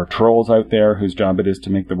there are trolls out there whose job it is to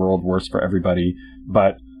make the world worse for everybody.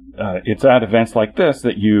 But it's at events like this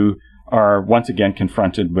that you are once again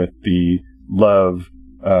confronted with the love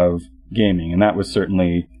of gaming, and that was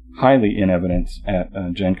certainly highly in evidence at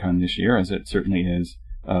Gen Con this year, as it certainly is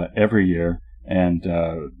every year. And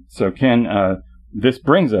so, Ken, this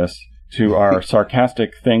brings us to our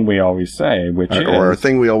sarcastic thing we always say, which is... Or a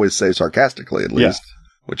thing we always say sarcastically, at least. Yes.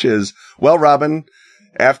 Which is, well, Robin,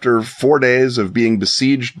 after 4 days of being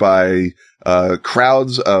besieged by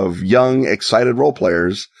crowds of young, excited role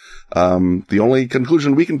players, the only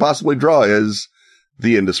conclusion we can possibly draw is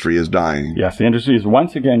the industry is dying. Yes, the industry is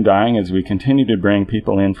once again dying as we continue to bring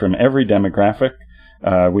people in from every demographic.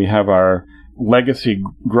 We have our legacy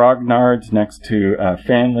grognards next to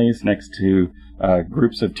families, next to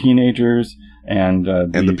groups of teenagers, and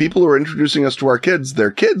the people who are introducing us to our kids, their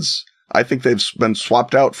kids, I think they've been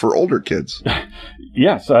swapped out for older kids.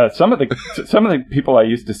 Yes, some of the people I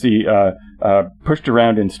used to see pushed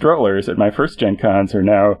around in strollers at my first Gen Cons are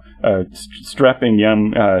now strapping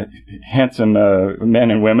young, handsome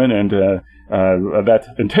men and women, and that's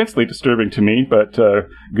intensely disturbing to me, but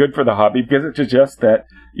good for the hobby, because it suggests that,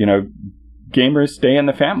 gamers stay in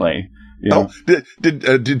the family.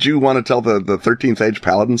 Did you want to tell the 13th Age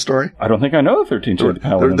Paladin story? I don't think I know the 13th Age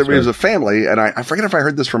Paladin story. There was a family, and I forget if I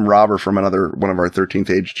heard this from Rob or from one of our 13th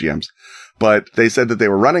Age GMs, but they said that they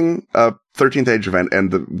were running a 13th Age event,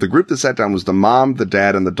 and the group that sat down was the mom, the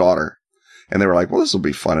dad, and the daughter. And they were like, well, this will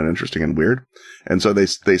be fun and interesting and weird. And so they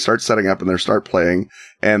start setting up and they start playing,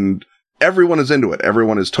 and everyone is into it.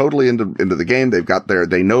 Everyone is totally into the game. They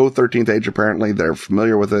know 13th Age apparently. They're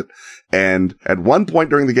familiar with it. And at one point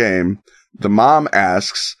during the game, the mom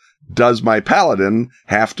asks, does my paladin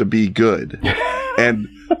have to be good? And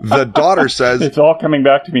the daughter says... It's all coming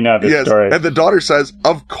back to me now, this story. And the daughter says,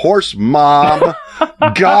 of course, Mom.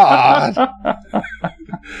 God.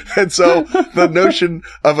 And so the notion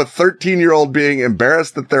of a 13-year-old being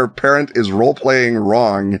embarrassed that their parent is role-playing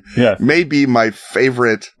wrong may be my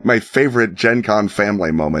favorite Gen Con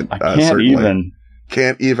family moment. I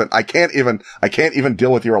can't even. I can't even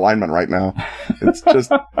deal with your alignment right now. It's just,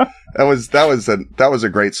 that was a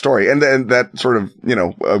great story. And then that sort of,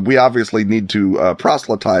 we obviously need to,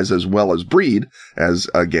 proselytize as well as breed as,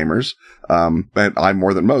 gamers. And I'm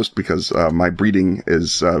more than most because, my breeding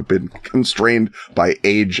is, been constrained by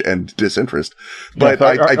age and disinterest. But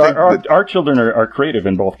yes, I think our children are creative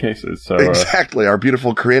in both cases. So exactly. Our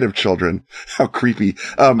beautiful creative children. How creepy.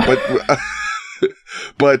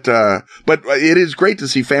 But it is great to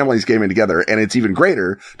see families gaming together, and it's even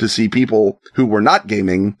greater to see people who were not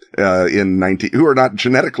gaming, who are not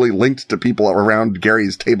genetically linked to people around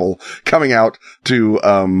Gary's table coming out to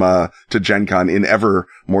Gen Con in ever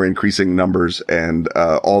more increasing numbers, and,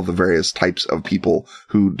 all the various types of people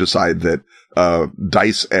who decide that,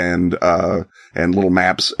 dice and little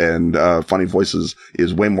maps and, funny voices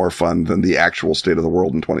is way more fun than the actual state of the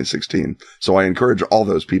world in 2016. So I encourage all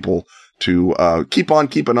those people to keep on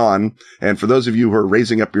keeping on. And for those of you who are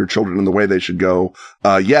raising up your children in the way they should go,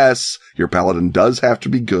 yes, your paladin does have to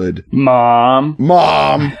be good. Mom.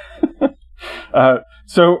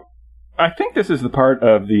 So I think this is the part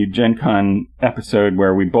of the Gen Con episode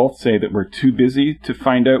where we both say that we're too busy to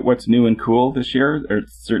find out what's new and cool this year. It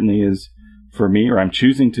certainly is for me, or I'm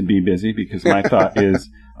choosing to be busy, because my thought is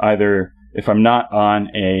either if I'm not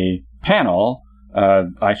on a panel,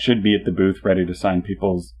 I should be at the booth ready to sign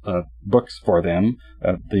people's books for them.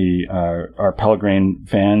 Our Pelgrane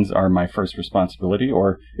fans are my first responsibility.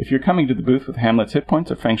 Or if you're coming to the booth with Hamlet's Hit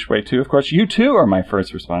Points or Feng Shui 2, of course, you too are my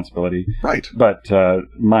first responsibility. Right. But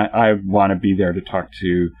I want to be there to talk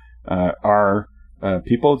to our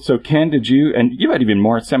people. So Ken, did you? And you had even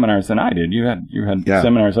more seminars than I did. You had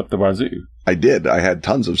seminars up the wazoo. I did. I had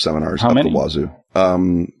tons of seminars up the wazoo.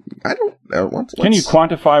 I don't know. Can you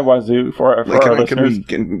quantify wazoo for our listeners?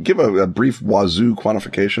 Can we give a brief wazoo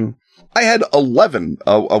quantification? I had 11.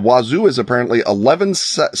 A wazoo is apparently 11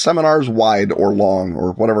 seminars wide or long,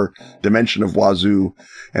 or whatever dimension of wazoo.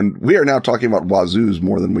 And we are now talking about wazoos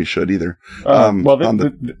more than we should either. I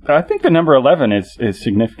think the number 11 is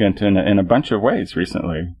significant in a bunch of ways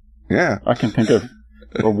recently. Yeah. I can think of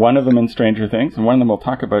one of them in Stranger Things, and one of them we'll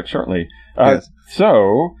talk about shortly. Yes.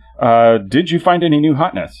 So, did you find any new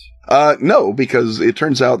hotness? No, because it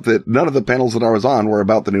turns out that none of the panels that I was on were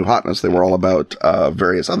about the new hotness. They were all about,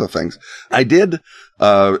 various other things. I did,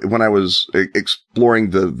 when I was exploring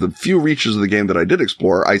the few reaches of the game that I did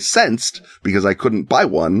explore, I sensed, because I couldn't buy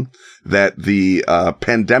one, that the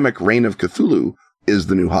Pandemic Reign of Cthulhu is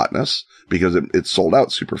the new hotness, because it sold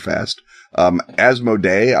out super fast.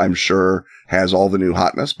 Asmodee, I'm sure, has all the new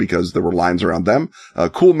hotness because there were lines around them.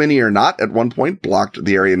 Cool Mini or Not at one point blocked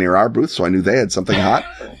the area near our booth, so I knew they had something hot.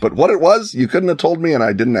 But what it was, you couldn't have told me, and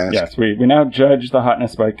I didn't ask. Yes, we now judge the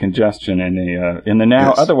hotness by congestion in the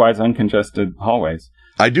now otherwise uncongested hallways.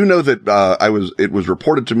 I do know that it was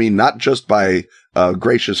reported to me not just by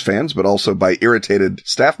gracious fans, but also by irritated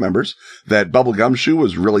staff members, that Bubble Gumshoe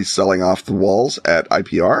was really selling off the walls at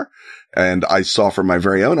IPR. And I saw from my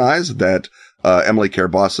very own eyes that Emily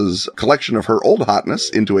Care-Boss's collection of her old hotness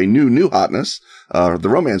into a new hotness, the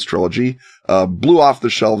romance trilogy, blew off the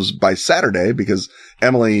shelves by Saturday, because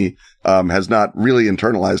Emily has not really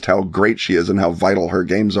internalized how great she is and how vital her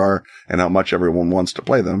games are and how much everyone wants to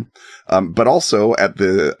play them. But also at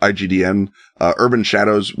the IGDN, Urban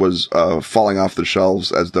Shadows was falling off the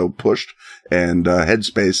shelves as though pushed, and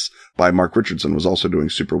Headspace by Mark Richardson was also doing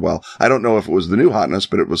super well. I don't know if it was the new hotness,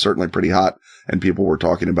 but it was certainly pretty hot, and people were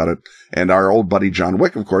talking about it. And our old buddy John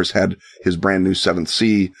Wick, of course, had his brand new 7th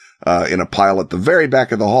Sea in a pile at the very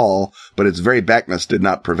back of the hall, but its very backness did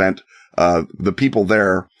not prevent the people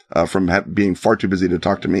there from being far too busy to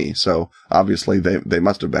talk to me. So obviously they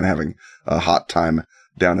must have been having a hot time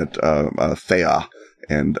down at Thea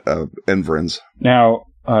and Enverins. Now,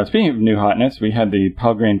 speaking of new hotness, we had the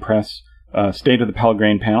Pelgrane Press State of the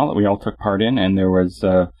Pelgrane panel that we all took part in, and there was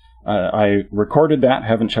I recorded that,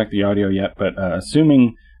 haven't checked the audio yet, but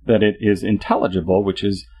assuming that it is intelligible, which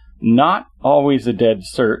is not always a dead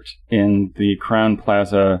cert in the Crown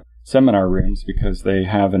Plaza seminar rooms, because they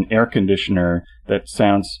have an air conditioner that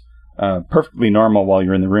sounds perfectly normal while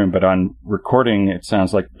you're in the room, but on recording it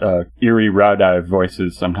sounds like eerie Rowdive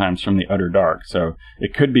voices sometimes from the utter dark. So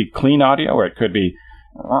it could be clean audio, or it could be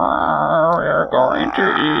 "We're going to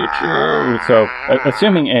eat you." So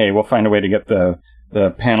assuming we'll find a way to get the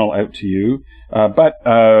panel out to you. But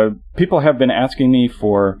people have been asking me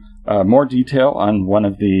for more detail on one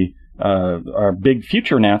of our big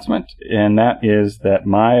future announcement, and that is that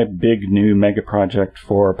my big new mega project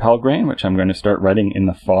for Pelgrane, which I'm going to start writing in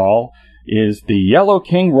the fall, is the Yellow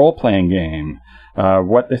King role-playing game.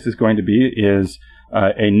 What this is going to be is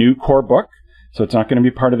a new core book. So it's not going to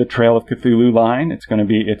be part of the Trail of Cthulhu line. It's going to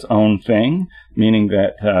be its own thing, meaning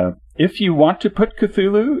that if you want to put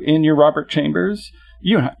Cthulhu in your Robert Chambers,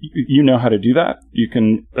 you know how to do that. You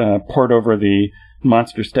can port over the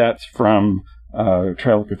monster stats from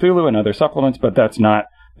Trail of Cthulhu and other supplements, but that's not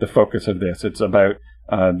the focus of this. It's about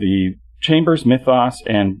the Chambers mythos,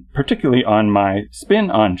 and particularly on my spin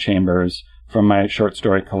on Chambers from my short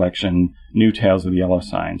story collection, New Tales of the Yellow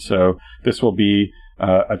Sign. So this will be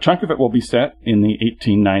a chunk of it will be set in the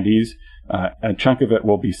 1890s. A chunk of it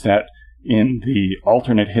will be set in the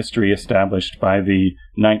alternate history established by the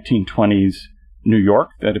 1920s New York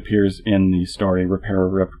that appears in the story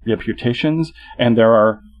Repair Reputations. And there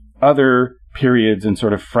are other periods and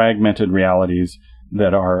sort of fragmented realities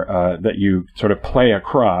that are that you sort of play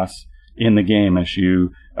across in the game as you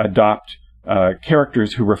adopt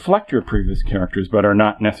characters who reflect your previous characters, but are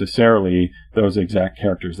not necessarily those exact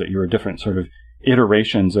characters, that you're different sort of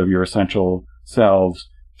iterations of your essential selves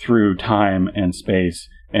through time and space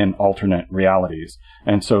and alternate realities.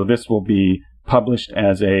 And so this will be published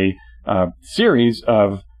as a series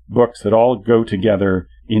of books that all go together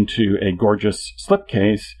into a gorgeous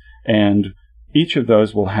slipcase, and each of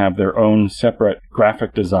those will have their own separate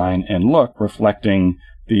graphic design and look reflecting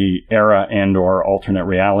the era and or alternate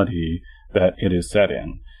reality that it is set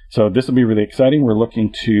in. So this will be really exciting. We're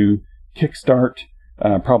looking to kickstart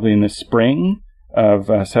probably in the spring of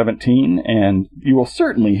 17, and you will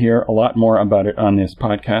certainly hear a lot more about it on this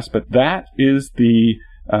podcast, but that is the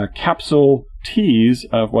capsule tease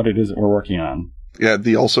of what it is that we're working on. Yeah,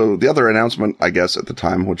 the other announcement, I guess, at the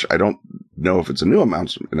time, which I don't know if it's a new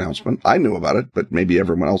announcement. I knew about it, but maybe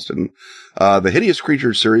everyone else didn't. The Hideous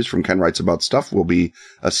Creatures series from Ken Writes About Stuff will be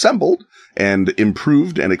assembled and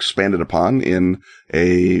improved and expanded upon in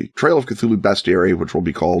a Trail of Cthulhu bestiary, which will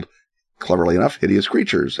be called, cleverly enough, Hideous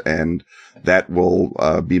Creatures. And that will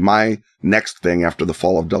be my next thing after the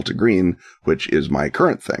fall of Delta Green, which is my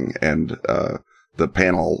current thing. And the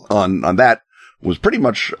panel on that was pretty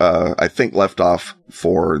much, I think, left off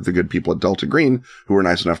for the good people at Delta Green, who were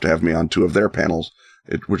nice enough to have me on two of their panels,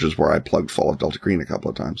 which is where I plugged Fall of Delta Green a couple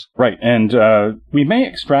of times. Right, and we may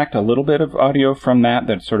extract a little bit of audio from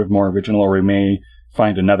that's sort of more original, or we may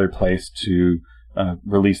find another place to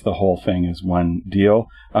release the whole thing as one deal.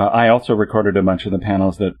 I also recorded a bunch of the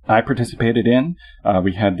panels that I participated in.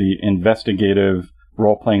 We had the investigative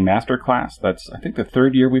role-playing masterclass. That's, I think, the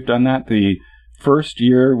third year we've done that. The first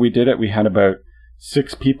year we did it, we had about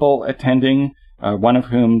 6 people attending, one of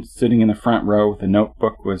whom sitting in the front row with a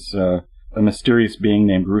notebook was a mysterious being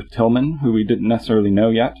named Ruth Tillman, who we didn't necessarily know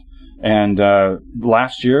yet. And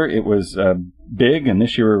last year it was big, and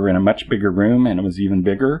this year we were in a much bigger room, and it was even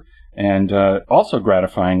bigger. And also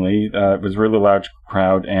gratifyingly, it was a really large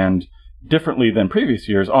crowd, and differently than previous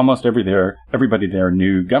years, almost everybody there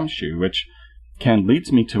knew Gumshoe, which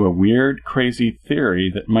leads me to a weird, crazy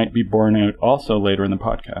theory that might be borne out also later in the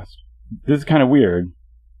podcast. This is kind of weird.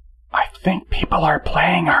 I think people are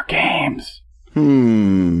playing our games.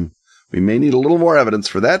 We may need a little more evidence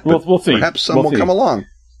for that, but we'll see. Perhaps some will come along.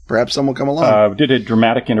 Did a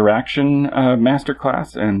dramatic interaction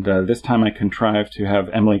masterclass, and this time I contrived to have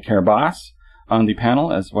Emily Carabas on the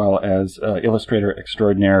panel, as well as illustrator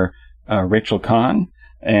extraordinaire Rachel Kahn.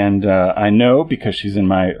 And I know, because she's in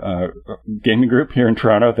my gaming group here in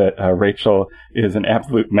Toronto, that Rachel is an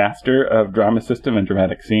absolute master of drama system and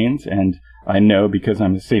dramatic scenes. And I know, because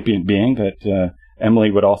I'm a sapient being, that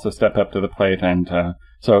Emily would also step up to the plate. And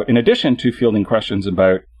so in addition to fielding questions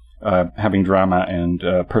about having drama and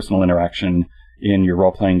personal interaction in your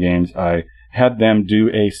role-playing games, I had them do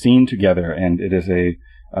a scene together. And it is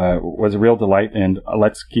was a real delight. And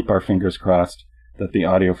let's keep our fingers crossed that the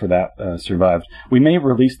audio for that survived. We may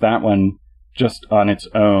release that one just on its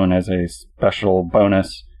own as a special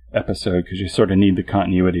bonus episode, because you sort of need the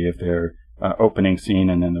continuity of their opening scene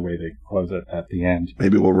and then the way they close it at the end.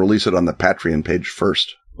 Maybe we'll release it on the Patreon page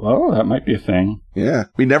first. Oh, that might be a thing. Yeah.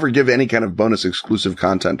 We never give any kind of bonus exclusive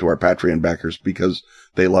content to our Patreon backers because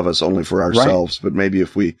they love us only for ourselves. Right. But maybe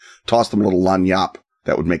if we toss them a little lagniappe,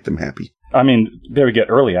 that would make them happy. I mean, they would get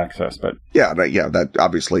early access, but that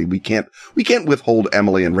obviously we can't withhold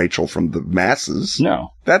Emily and Rachel from the masses.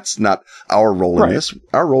 No, that's not our role in this.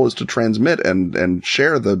 Our role is to transmit and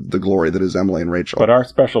share the glory that is Emily and Rachel. But our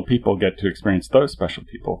special people get to experience those special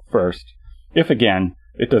people first. If again,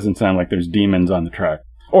 it doesn't sound like there's demons on the track,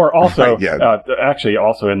 or also, actually,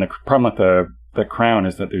 also in the problem with the Crown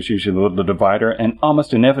is that there's usually the divider and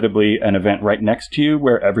almost inevitably an event right next to you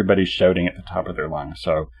where everybody's shouting at the top of their lungs.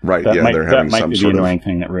 So they're having that might some be the sort annoying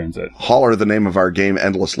thing that ruins it. Holler the name of our game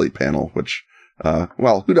endlessly panel, which,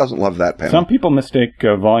 who doesn't love that panel? Some people mistake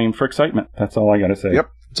volume for excitement. That's all I got to say. Yep,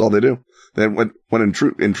 that's all they do. Then when in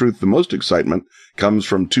truth, the most excitement comes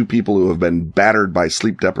from 2 people who have been battered by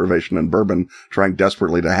sleep deprivation and bourbon trying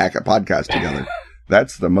desperately to hack a podcast together.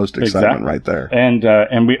 That's the most excitement right there. And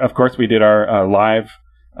we did our live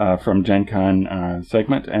from Gen Con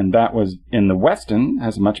segment, and that was in the Westin,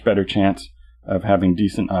 has a much better chance of having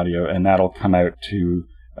decent audio, and that'll come out to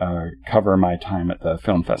cover my time at the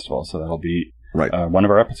film festival. So that'll be one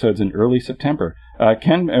of our episodes in early September.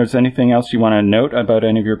 Ken, is there anything else you want to note about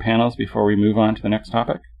any of your panels before we move on to the next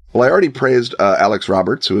topic? Well, I already praised Alex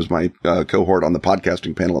Roberts, who is my cohort on the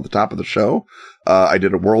podcasting panel at the top of the show. I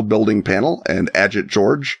did a world building panel, and Ajit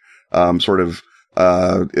George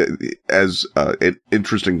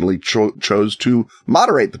interestingly chose to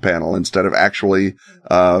moderate the panel instead of actually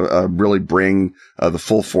really bring the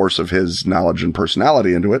full force of his knowledge and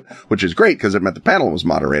personality into it, which is great because it meant the panel was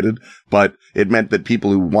moderated, but it meant that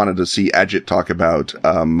people who wanted to see Ajit talk about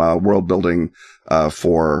world building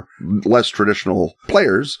for less traditional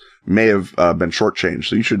players may have been shortchanged.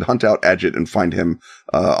 So you should hunt out Ajit and find him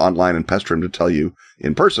online and pester him to tell you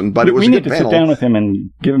in person. But it was a good panel. We need to sit down with him and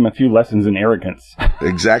give him a few lessons in arrogance.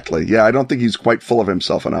 Exactly. Yeah, I don't think he's quite full of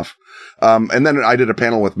himself enough. And then I did a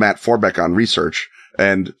panel with Matt Forbeck on research.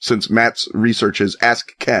 And since Matt's research is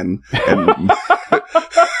Ask Ken, and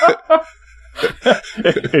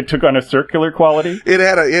it took on a circular quality.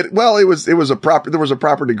 There was a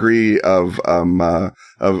proper degree of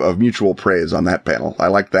mutual praise on that panel. I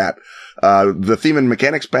like that. The theme and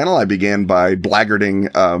mechanics panel, I began by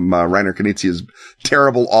blackguarding Reiner Knizia's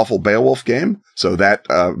terrible, awful Beowulf game. So that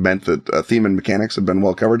meant that theme and mechanics have been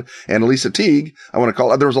well covered. And Elisa Teague,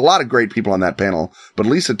 there was a lot of great people on that panel, but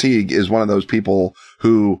Elisa Teague is one of those people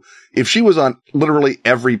who, if she was on literally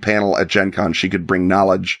every panel at Gen Con, she could bring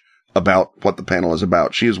knowledge about what the panel is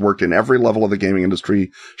about. She has worked in every level of the gaming industry.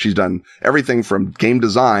 She's done everything from game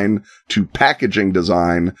design to packaging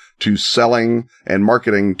design to selling and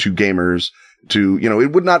marketing to gamers to,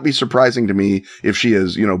 it would not be surprising to me if she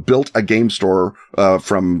has, built a game store,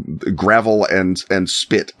 from gravel and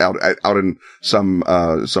spit out in some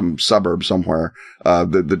suburb somewhere,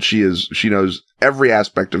 that she knows every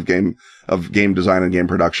aspect of game design and game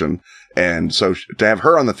production. And so to have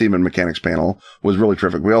her on the theme and mechanics panel was really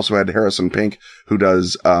terrific. We also had Harrison Pink, who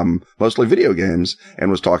does, mostly video games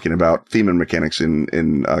and was talking about theme and mechanics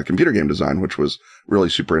in computer game design, which was really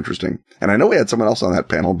super interesting. And I know we had someone else on that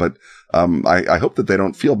panel, but, I hope that they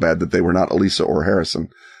don't feel bad that they were not Elisa or Harrison.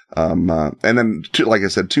 And then like I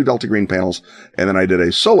said, 2 Delta Green panels. And then I did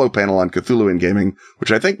a solo panel on Cthulhu in gaming,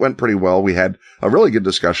 which I think went pretty well. We had a really good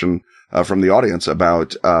discussion, from the audience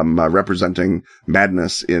about, representing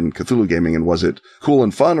madness in Cthulhu gaming. And was it cool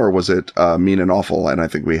and fun or was it, mean and awful? And I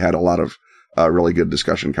think we had a lot of, really good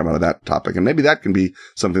discussion come out of that topic. And maybe that can be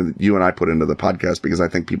something that you and I put into the podcast because I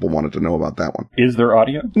think people wanted to know about that one. Is there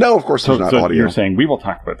audio? No, of course there's not audio. You're saying we will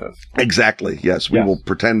talk about this. Exactly. Yes. We will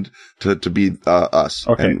pretend to be, us.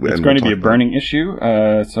 Okay. It's going to be a burning issue.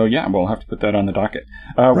 So yeah, we'll have to put that on the docket.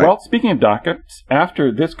 Right. Well, speaking of dockets,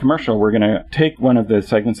 after this commercial, we're going to take one of the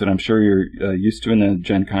segments that I'm sure you're used to in the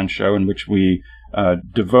Gen Con show in which we,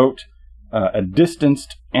 devote, a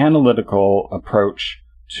distanced analytical approach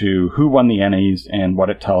to who won the Ennies and what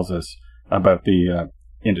it tells us about the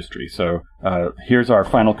industry. So here's our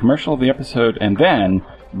final commercial of the episode, and then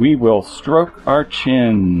we will stroke our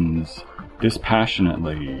chins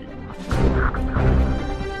dispassionately.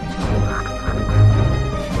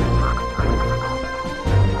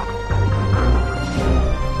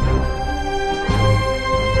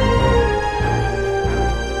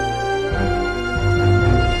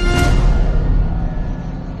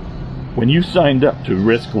 When you signed up to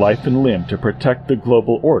risk life and limb to protect the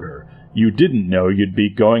global order, you didn't know you'd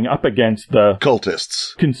be going up against the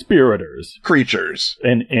cultists, conspirators, creatures,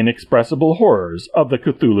 and inexpressible horrors of the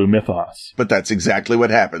Cthulhu mythos. But that's exactly what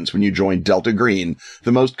happens when you join Delta Green,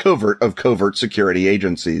 the most covert of covert security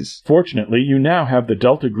agencies. Fortunately, you now have the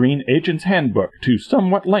Delta Green Agent's Handbook to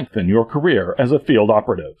somewhat lengthen your career as a field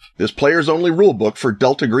operative. This player's-only rulebook for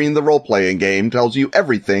Delta Green the role-playing game tells you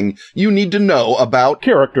everything you need to know about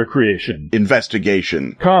character creation,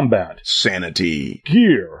 investigation, combat, sanity,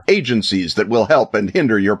 gear, agencies that will help and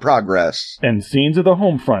hinder your progress, and scenes of the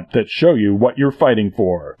home front that show you what you're fighting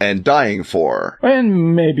for, and dying for,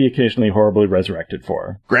 and maybe occasionally horribly resurrected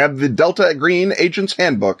for. Grab the Delta Green Agent's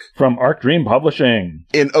Handbook from Arc Dream Publishing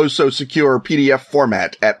in oh-so-secure PDF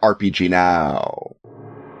format at RPG Now.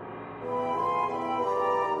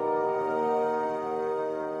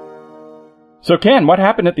 So, Ken, what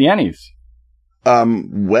happened at the Ennies?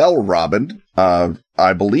 Well, Robin,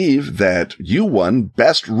 I believe that you won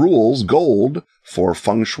Best Rules Gold for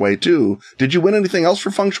Feng Shui 2. Did you win anything else for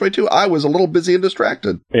Feng Shui 2? I was a little busy and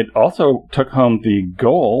distracted. It also took home the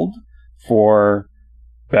gold for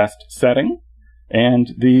Best Setting and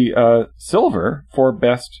the silver for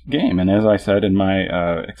Best Game. And as I said in my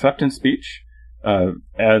acceptance speech,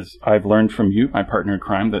 as I've learned from you, my partner in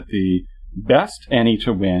crime, that the best Ennie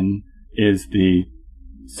to win is the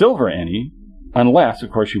silver Ennie, unless, of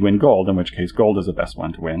course, you win gold, in which case gold is the best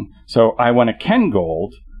one to win. So I won a Ken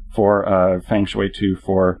Gold for Feng Shui 2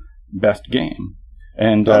 for Best Game.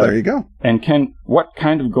 And there you go. And Ken, what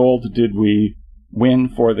kind of gold did we win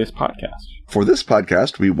for this podcast? For this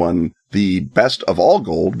podcast, we won the Best of All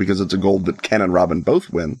Gold because it's a gold that Ken and Robin both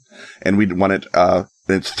win. And we won it,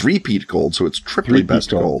 it's three-peat gold, so it's triply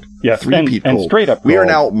Best Gold. Yes, three-peat gold. And straight up gold. We are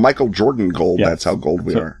now Michael Jordan Gold. Yes. That's how gold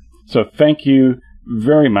we are. So thank you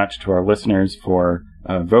very much to our listeners for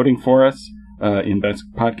voting for us in Best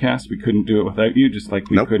Podcast. We couldn't do it without you, just like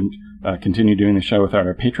we couldn't continue doing the show without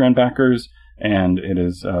our Patreon backers. And it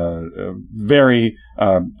is very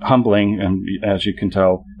humbling. And as you can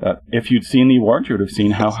tell, if you'd seen the awards, you would have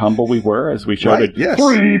seen how humble we were as we shouted,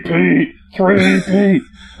 three-peat, three-peat.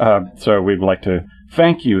 So we'd like to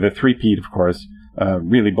thank you. The three-peat, of course,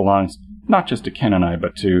 really belongs not just to Ken and I,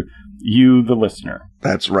 but to you, the listener.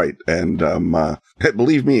 That's right. And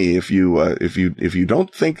believe me, if you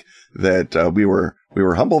don't think that we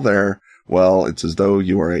were humble there, well, it's as though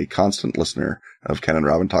you are a constant listener of Ken and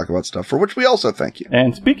Robin Talk About Stuff, for which we also thank you.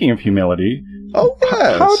 And speaking of humility,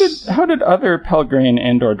 yes. How did other Pelgrane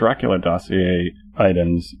and/or Dracula dossier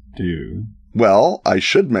items do? Well, I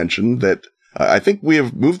should mention that I think we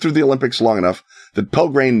have moved through the Olympics long enough that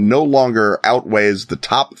Pelgrane no longer outweighs the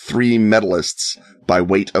top 3 medalists by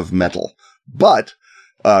weight of metal. But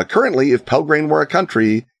currently, if Pelgrane were a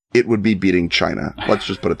country, it would be beating China. Let's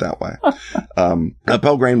just put it that way.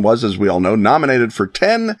 Pelgrane was, as we all know, nominated for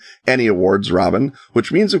 10 Ennie Awards, Robin,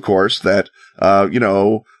 which means, of course, that,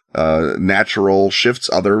 natural shifts,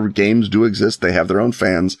 other games do exist. They have their own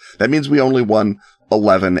fans. That means we only won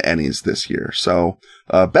 11 Ennies this year. So,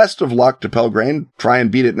 best of luck to Pelgrane. Try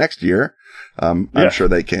and beat it next year. I'm sure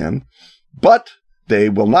they can. But they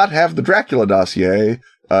will not have the Dracula dossier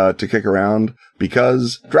to kick around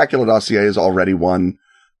because Dracula dossier has already won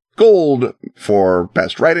gold for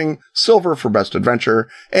best writing, silver for best adventure,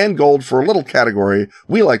 and gold for a little category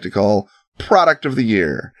we like to call product of the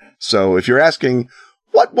year. So if you're asking,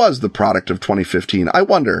 what was the product of 2015? I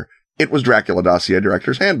wonder. It was Dracula Dossier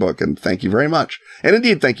Director's Handbook, and thank you very much. And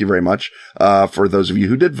indeed, thank you very much for those of you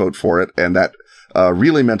who did vote for it, and that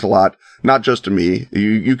really meant a lot, not just to me.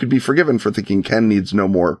 You could be forgiven for thinking Ken needs no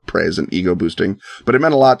more praise and ego boosting, but it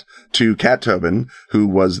meant a lot to Kat Tobin, who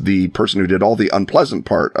was the person who did all the unpleasant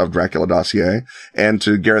part of Dracula Dossier, and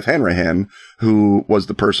to Gareth Hanrahan, who was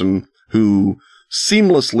the person who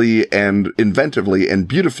seamlessly and inventively and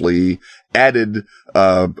beautifully added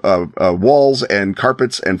walls and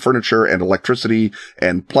carpets and furniture and electricity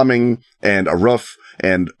and plumbing and a roof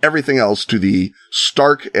and everything else to the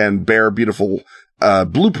stark and bare, beautiful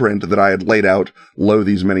blueprint that I had laid out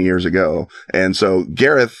these many years ago. And so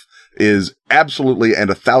Gareth is absolutely and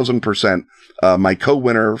 1,000% my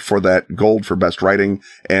co-winner for that gold for best writing,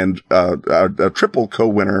 and a triple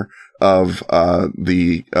co-winner of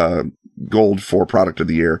the gold for product of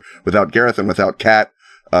the year. Without Gareth and without Kat,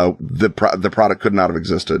 the product could not have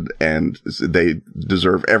existed, and they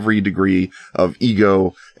deserve every degree of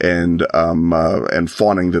ego and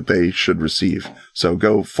fawning that they should receive. So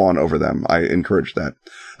go fawn over them. I encourage that.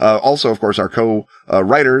 Also, of course, our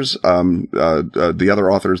co-writers, the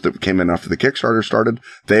other authors that came in after the Kickstarter started,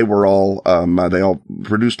 they were all, they all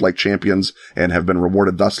produced like champions and have been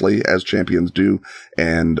rewarded thusly as champions do.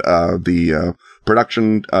 And, the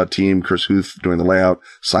production team, Chris Huth doing the layout,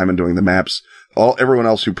 Simon doing the maps, everyone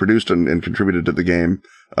else who produced and contributed to the game,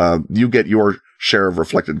 you get your share of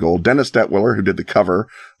reflected gold. Dennis Detwiller, who did the cover,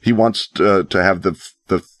 he wants to have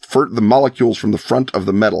the molecules from the front of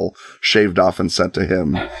the medal shaved off and sent to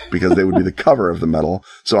him because they would be the cover of the medal.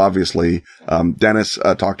 So obviously, Dennis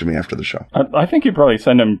talked to me after the show. I think you'd probably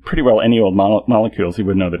send him pretty well any old molecules. He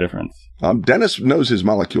would know the difference. Dennis knows his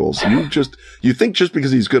molecules. You think just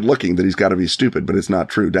because he's good looking that he's got to be stupid, but it's not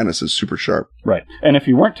true. Dennis is super sharp. Right. And if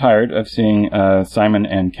you weren't tired of seeing Simon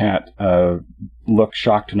and Kat look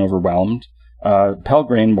shocked and overwhelmed,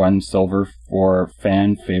 Pelgrane won silver for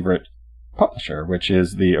fan favorite publisher, which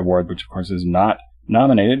is the award which, of course, is not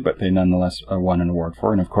nominated, but they nonetheless won an award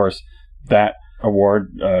for. And, of course, that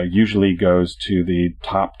award usually goes to the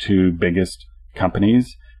top two biggest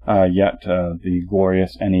companies, yet the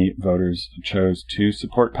glorious NE voters chose to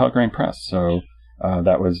support Pelgrane Press. So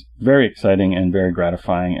that was very exciting and very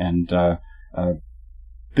gratifying. And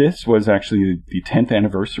this was actually the 10th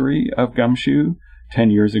anniversary of Gumshoe. 10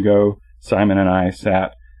 years ago, Simon and I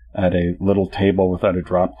sat at a little table without a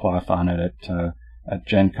drop cloth on it at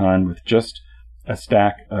Gen Con with just a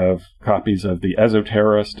stack of copies of The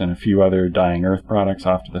Esoterrorist and a few other Dying Earth products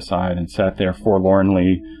off to the side, and sat there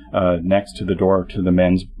forlornly next to the door to the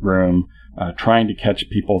men's room, trying to catch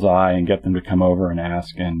people's eye and get them to come over and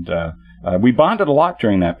ask. And we bonded a lot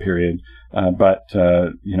during that period, but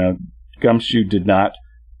Gumshoe did not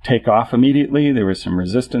take off immediately. There was some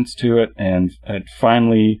resistance to it, and it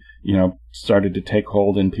finally, started to take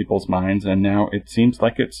hold in people's minds, and now it seems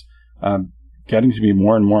like it's getting to be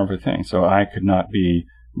more and more of a thing. So I could not be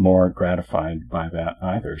more gratified by that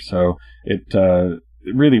either. So it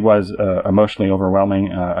really was emotionally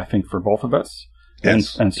overwhelming, I think, for both of us,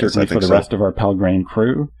 yes, and certainly for the rest of our Pelgrane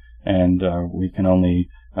crew. And we can only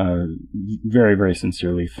very, very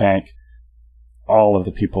sincerely thank all of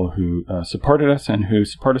the people who supported us and who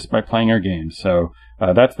support us by playing our games. So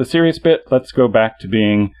that's the serious bit. Let's go back to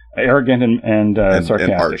being arrogant and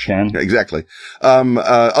sarcastic, Ken. Exactly.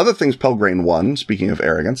 Other things Pelgrane won, speaking of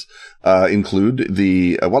arrogance, include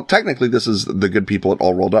technically this is the good people at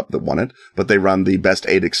All Rolled Up that won it, but they run the Best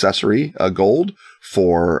Aid Accessory gold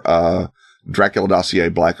for Dracula Dossier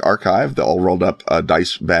Black Archive, the All Rolled Up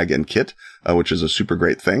dice bag and kit, which is a super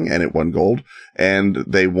great thing, and it won gold. And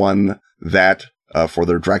they won that for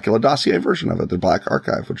their Dracula Dossier version of it, the Black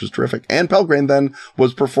Archive, which is terrific. And Pelgrane then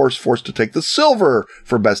was perforce forced to take the silver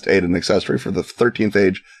for Best Aid and Accessory for the 13th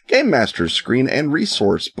Age Game Master's Screen and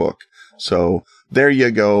Resource Book. So there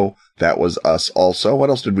you go. That was us also. What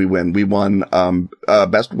else did we win? We won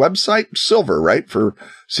Best Website Silver, right, for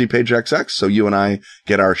CPage XX. So you and I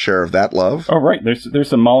get our share of that love. Oh, right. There's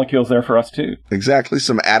some molecules there for us, too. Exactly.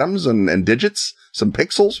 Some atoms and digits, some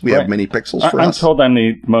pixels. We have many pixels for us. I'm told I'm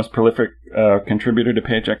the most prolific contributor to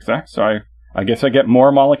Page XX, so I guess I get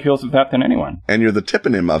more molecules of that than anyone. And you're the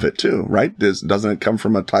tiponym of it, too, right? Doesn't it come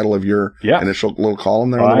from a title of your initial little column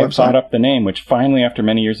there on the website? I thought up the name, which finally, after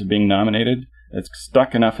many years of being nominated, it's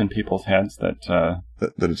stuck enough in people's heads that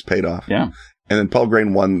it's paid off. Yeah. And then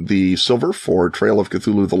Pelgrane won the silver for Trail of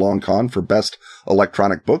Cthulhu: The Long Con for Best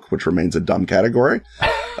Electronic Book, which remains a dumb category.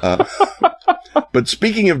 But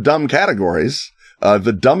speaking of dumb categories,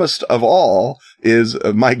 The dumbest of all is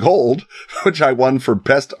my gold, which I won for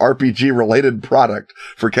best RPG related product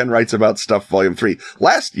for Ken Writes About Stuff Volume 3.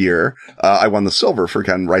 Last year, I won the silver for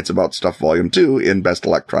Ken Writes About Stuff Volume 2 in best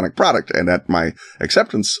electronic product. And at my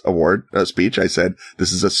acceptance award speech, I said,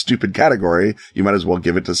 this is a stupid category. You might as well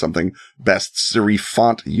give it to something best serif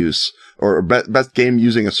font use or best game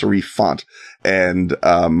using a serif font. And,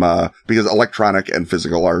 because electronic and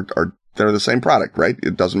physical are they're the same product, right?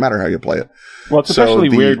 It doesn't matter how you play it. Well, it's especially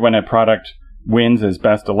weird when a product wins as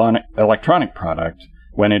best electronic product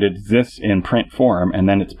when it exists in print form and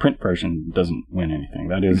then its print version doesn't win anything.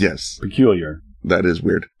 That is peculiar. That is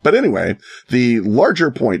weird. But anyway, the larger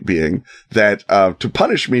point being that to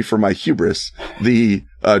punish me for my hubris, the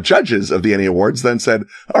judges of the Annie Awards then said,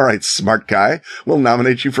 all right, smart guy, we'll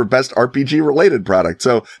nominate you for best RPG related product.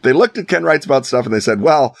 So they looked at Ken Writes About Stuff and they said,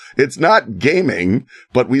 well, it's not gaming,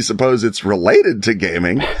 but we suppose it's related to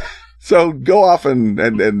gaming. So go off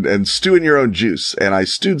and stew in your own juice. And I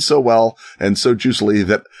stewed so well and so juicily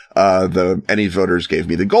that the Annie voters gave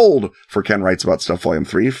me the gold for Ken Writes About Stuff Volume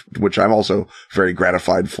 3, which I'm also very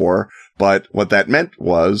gratified for. But what that meant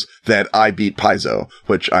was that I beat Paizo,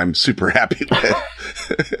 which I'm super happy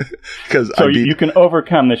with. So you can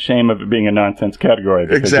overcome the shame of it being a nonsense category.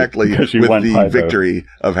 Because you with won the Paizo. victory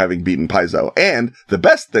of having beaten Paizo. And the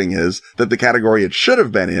best thing is that the category it should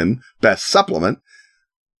have been in, Best Supplement,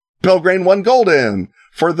 Pelgrane won gold in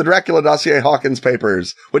for the Dracula Dossier Hawkins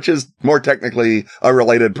papers, which is more technically a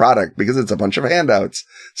related product because it's a bunch of handouts.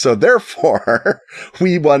 So therefore,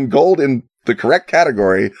 we won gold in the correct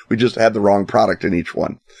category. We just had the wrong product in each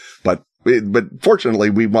one. But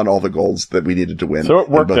fortunately, we won all the golds that we needed to win. So it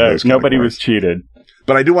worked out. Nobody was cheated.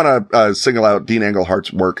 But I do want to single out Dean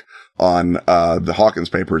Englehart's work on the Hawkins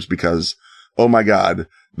papers because, oh my God,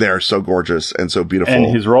 they are so gorgeous and so beautiful.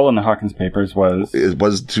 And his role in the Hawkins papers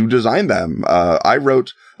was to design them. I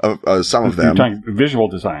wrote some of them. You're talking visual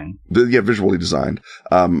design. Visually designed.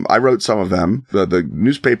 I wrote some of them. The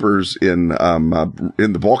newspapers in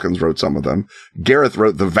the Balkans wrote some of them. Gareth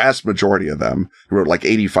wrote the vast majority of them. He wrote like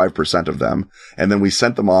 85% of them. And then we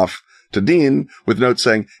sent them off to Dean with notes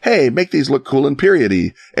saying, hey, make these look cool and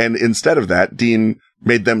periody. And instead of that, Dean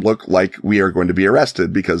made them look like we are going to be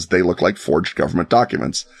arrested because they look like forged government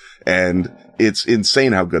documents. And it's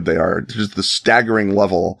insane how good they are. Just the staggering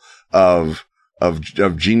level of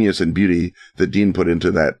genius and beauty that Dean put into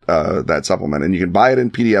that supplement. And you can buy it in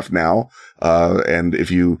PDF now. And if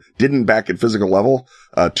you didn't back at physical level,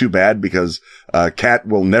 too bad because, Cat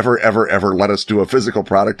will never, ever, ever let us do a physical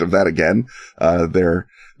product of that again.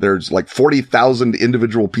 There's like 40,000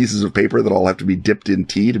 individual pieces of paper that all have to be dipped in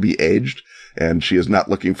tea to be aged. And she is not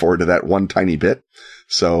looking forward to that one tiny bit.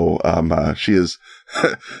 So, she is,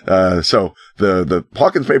 so the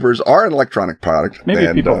Hawkins papers are an electronic product. Maybe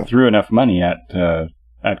if people threw enough money at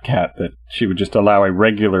Kat that she would just allow a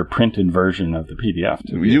regular printed version of the PDF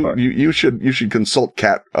to be you should consult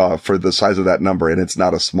Kat, for the size of that number. And it's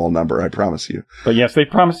not a small number, I promise you. But yes, they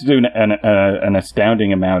promised to do an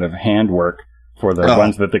astounding amount of handwork for the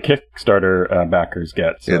ones that the Kickstarter backers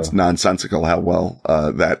get. So. It's nonsensical how well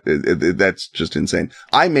that's just insane.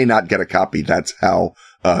 I may not get a copy. That's how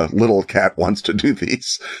little Cat wants to do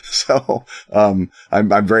these. So I'm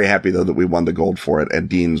very happy though that we won the gold for it, and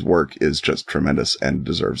Dean's work is just tremendous and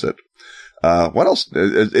deserves it. What else?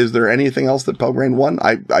 Is there anything else that Pelgrane won?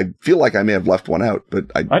 I feel like I may have left one out, but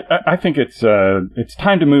I think it's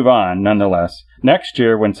time to move on nonetheless. Next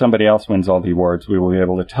year, when somebody else wins all the awards, we will be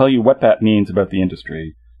able to tell you what that means about the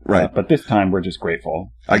industry. Right. But this time, we're just grateful.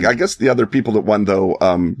 I guess the other people that won, though,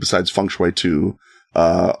 besides Feng Shui 2,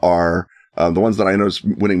 are the ones that I noticed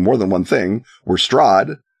winning more than one thing were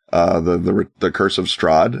Strahd. The Curse of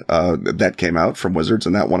Strahd, that came out from Wizards,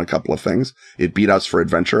 and that won a couple of things. It beat us for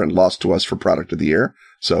Adventure and lost to us for Product of the Year.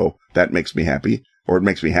 So that makes me happy, or it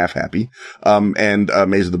makes me half happy. And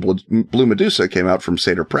Maze of the Blue Medusa came out from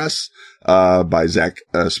Seder Press, by Zach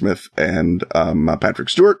Smith and Patrick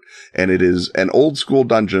Stewart. And it is an old school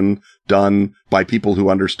dungeon done by people who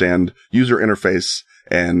understand user interface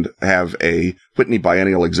and have a Whitney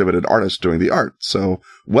Biennial exhibited artist doing the art. So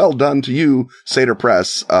well done to you, Seder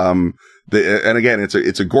Press. And again,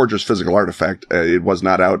 it's a gorgeous physical artifact. It was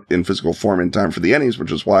not out in physical form in time for the Ennies,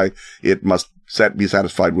 which is why it must be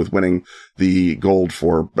satisfied with winning the gold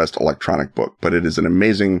for best electronic book. But it is an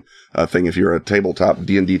amazing thing if you're a tabletop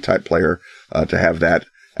D&D type player to have that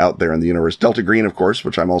out there in the universe. Delta Green, of course,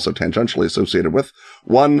 which I'm also tangentially associated with,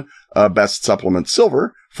 won best supplement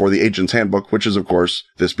silver for the Agent's Handbook, which is, of course,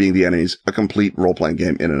 this being the Ennies, a complete role-playing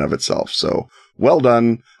game in and of itself. So well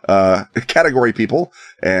done, category people.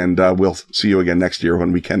 And we'll see you again next year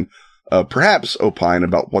when we can perhaps opine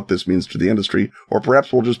about what this means to the industry, or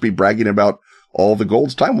perhaps we'll just be bragging about all the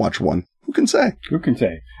golds Time Watch won. Who can say? Who can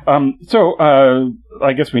say? So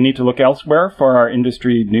I guess we need to look elsewhere for our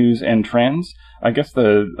industry news and trends. I guess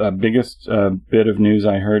the biggest bit of news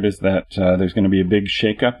I heard is that there's going to be a big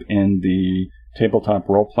shakeup in the tabletop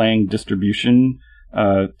role-playing distribution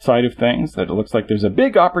side of things, that it looks like there's a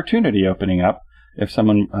big opportunity opening up if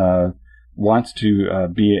someone wants to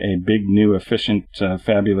be a big, new, efficient,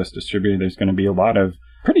 fabulous distributor. There's going to be a lot of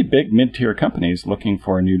pretty big mid-tier companies looking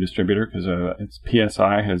for a new distributor because its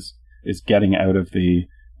PSI is getting out of the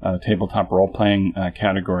tabletop role-playing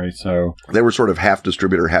category. So they were sort of half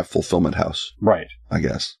distributor, half fulfillment house. Right. I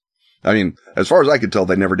guess. I mean, as far as I could tell,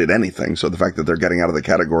 they never did anything. So the fact that they're getting out of the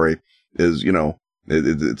category is,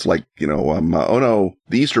 it's like, oh no,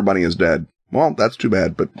 the Easter Bunny is dead. Well, that's too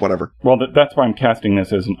bad, but whatever. Well, that's why I'm casting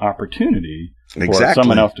this as an opportunity for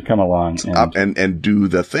someone else to come along and do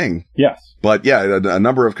the thing. Yes. But yeah, a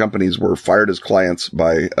number of companies were fired as clients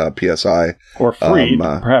by PSI. Or freed,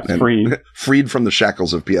 perhaps freed. Freed from the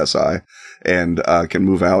shackles of PSI and can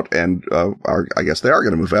move out and I guess they are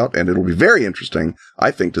going to move out. And it'll be very interesting,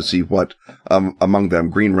 I think, to see what among them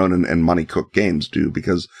Green Ronin and Money Cook Games do,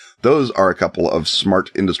 because those are a couple of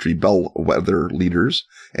smart industry bellwether leaders.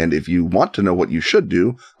 And if you want to know what you should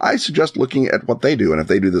do, I suggest looking at what they do. And if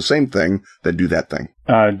they do the same thing, then do that thing.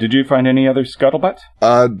 Did you find any other scuttlebutt?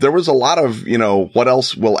 There was a lot of, what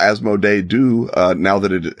else will Asmodee do now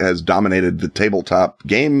that it has dominated the tabletop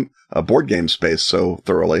game, board game space so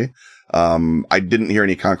thoroughly? I didn't hear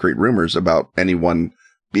any concrete rumors about anyone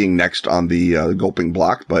being next on the gulping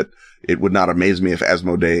block, but it would not amaze me if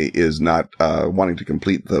Asmodee is not wanting to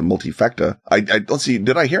complete the multifecta. Let's see,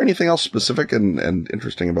 did I hear anything else specific and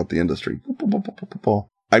interesting about the industry?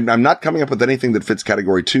 I'm not coming up with anything that fits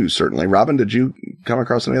category 2, certainly. Robin, did you come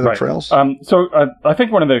across any other trails? So I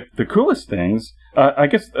think one of the coolest things, I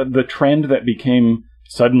guess the trend that became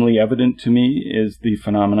suddenly evident to me is the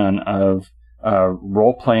phenomenon of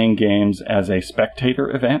role-playing games as a spectator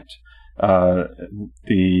event.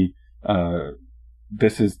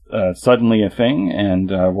 This is suddenly a thing, and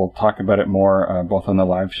we'll talk about it more both on the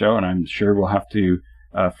live show, and I'm sure we'll have to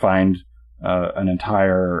find an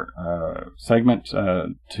entire segment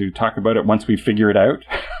to talk about it once we figure it out.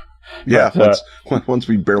 Yeah, once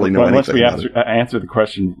we barely know anything about it. Answer the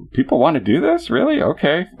question, people want to do this? Really?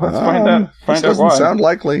 Okay, let's find out why. This doesn't sound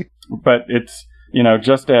likely. But it's,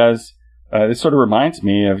 just as... it sort of reminds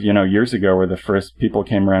me of, years ago where the first people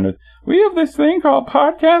came around and, we have this thing called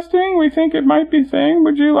podcasting. We think it might be a thing.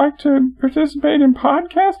 Would you like to participate in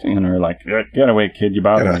podcasting? And we're like, get away, kid. You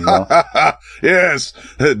bother me. Well, yes.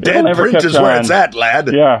 Dead print is where it's at, lad.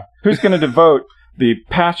 Yeah. Who's going to devote the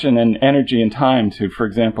passion and energy and time to, for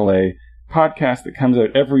example, a podcast that comes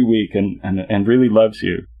out every week and really loves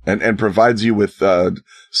you? And provides you with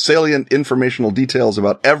salient informational details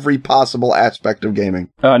about every possible aspect of gaming.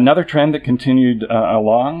 Another trend that continued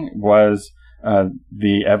along was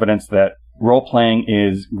the evidence that role-playing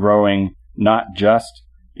is growing not just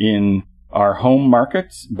in our home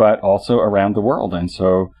markets, but also around the world. And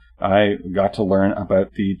so I got to learn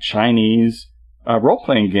about the Chinese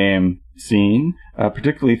role-playing game scene,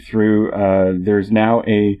 particularly through there's now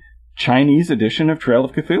a Chinese edition of Trail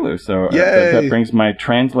of Cthulhu. So that brings my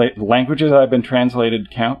languages I've been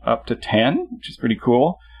translated count up to 10, which is pretty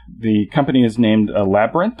cool. The company is named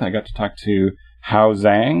Labyrinth. I got to talk to Hao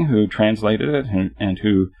Zhang, who translated it and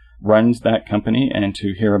who runs that company, and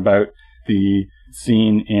to hear about the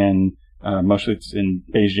scene in mostly it's in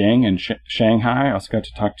Beijing and Shanghai. I also got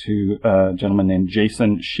to talk to a gentleman named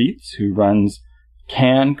Jason Sheets, who runs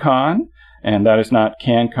CanCon, and that is not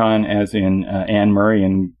CanCon as in Anne Murray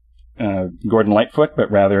and Gordon Lightfoot, but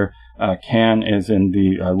rather Can is in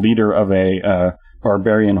the leader of a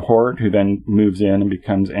barbarian horde who then moves in and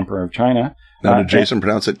becomes Emperor of China. Now, did Jason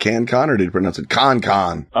pronounce it CanCon or did he pronounce it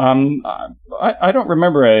ConCon? I don't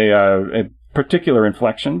remember a particular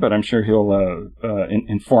inflection, but I'm sure he'll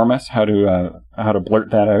inform us how to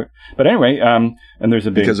blurt that out. But anyway, and there's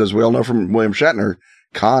a big... Because as we all know from William Shatner,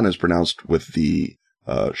 con is pronounced with the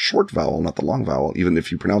short vowel, not the long vowel, even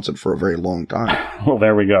if you pronounce it for a very long time. Well,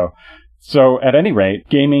 there we go. So at any rate,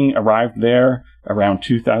 gaming arrived there around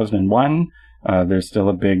 2001. There's still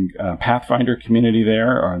a big Pathfinder community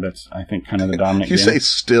there, or that's, I think, kind of the dominant You game. say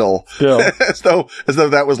still. as though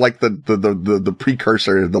that was like the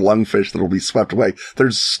precursor, the lungfish that'll be swept away.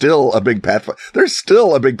 There's still a big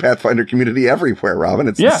Pathfinder community everywhere, Robin.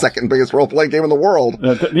 It's the second biggest role-playing game in the world.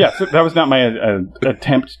 So that was not my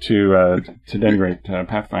attempt to denigrate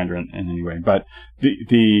Pathfinder in any way, but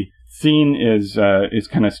the scene is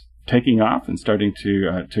kind of taking off and starting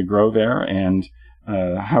to grow there, and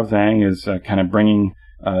Hao Zhang is kind of bringing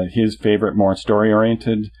his favorite, more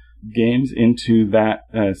story-oriented games into that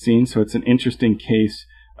scene. So it's an interesting case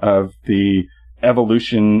of the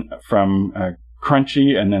evolution from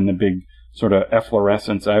crunchy and then the big sort of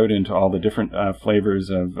efflorescence out into all the different flavors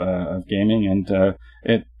of gaming.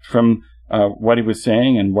 And from what he was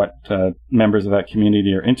saying and what members of that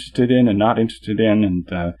community are interested in and not interested in.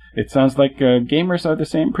 And it sounds like gamers are the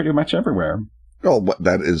same pretty much everywhere. Well,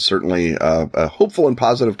 that is certainly a hopeful and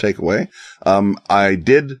positive takeaway. I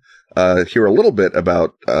did hear a little bit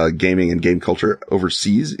about gaming and game culture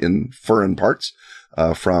overseas in foreign parts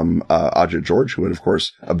from Ajit George, who would, of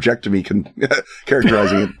course, object to me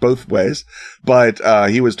characterizing it both ways. But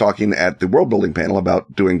he was talking at the World Building panel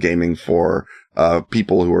about doing gaming for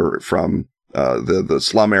people who are from the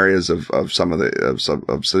slum areas of some of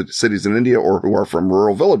the cities in India, or who are from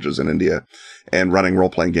rural villages in India, and running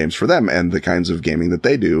role-playing games for them and the kinds of gaming that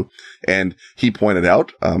they do. And he pointed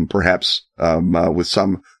out, perhaps with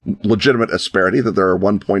some legitimate asperity, that there are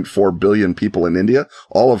 1.4 billion people in India,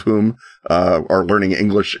 all of whom are learning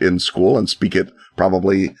English in school and speak it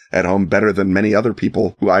probably at home better than many other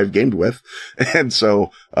people who I've gamed with. And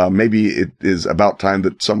so maybe it is about time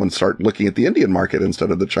that someone start looking at the Indian market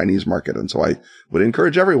instead of the Chinese market. And so I would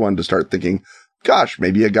encourage everyone to start thinking, gosh,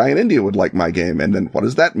 maybe a guy in India would like my game. And then what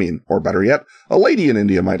does that mean? Or better yet, a lady in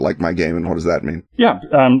India might like my game. And what does that mean? Yeah.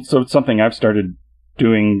 So it's something I've started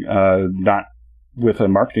doing, not with a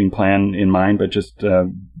marketing plan in mind, but just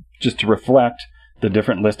to reflect the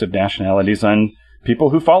different list of nationalities on people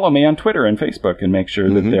who follow me on Twitter and Facebook, and make sure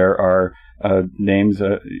that there are names,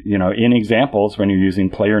 in examples when you're using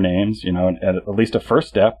player names, at least a first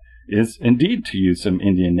step is indeed to use some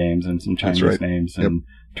Indian names and some Chinese names and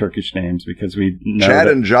Turkish names, because we know Chad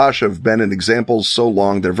and Josh have been in examples so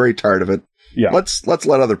long, they're very tired of it. Yeah. Let's let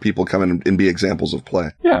other people come in and be examples of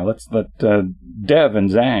play. Yeah, let's let Dev and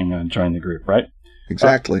Zhang join the group, right?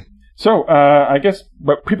 Exactly. So I guess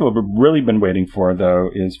what people have really been waiting for,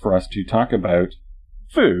 though, is for us to talk about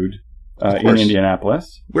food in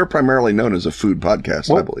Indianapolis. We're primarily known as a food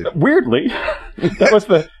podcast, I believe. Weirdly,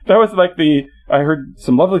 I heard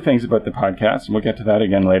some lovely things about the podcast, and we'll get to that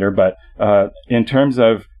again later. But in terms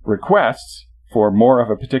of requests for more of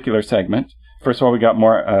a particular segment, first of all, we got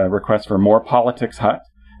more requests for more Politics Hut.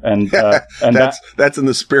 And that's in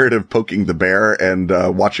the spirit of poking the bear and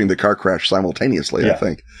watching the car crash simultaneously, I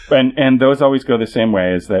think. And those always go the same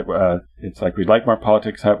way, is that it's like, we'd like more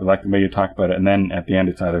Politics Hut, we like the way you talk about it, and then at the end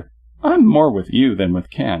it's either, I'm more with you than with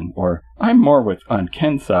Ken, or I'm more on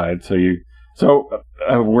Ken's side. So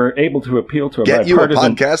we're able to appeal to a bipartisan... Get you a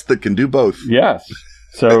podcast that can do both. Yes.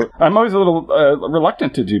 So I'm always a little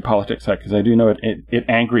reluctant to do Politics Hut, because I do know it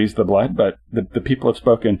angries the blood, but the people have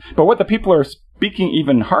spoken. But what the people are speaking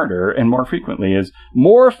even harder and more frequently is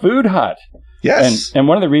more Food Hut. Yes. And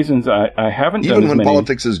one of the reasons I haven't done even when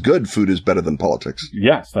politics is good, food is better than politics.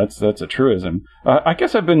 Yes, that's a truism. I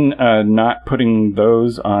guess I've been not putting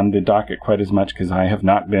those on the docket quite as much, because I have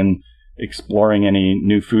not been exploring any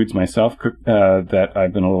new foods myself, that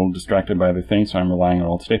I've been a little distracted by other things, so I'm relying on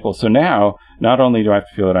old staples. So now, not only do I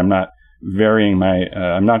feel that I'm not varying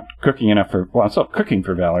I'm not cooking enough I'm still cooking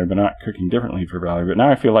for Valerie, but not cooking differently for Valerie, but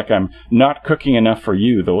now I feel like I'm not cooking enough for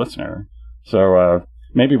you, the listener. So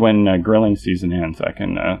maybe when grilling season ends, I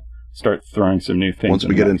can start throwing some new things. Once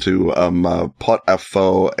we get into pot à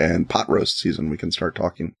faux and pot roast season, we can start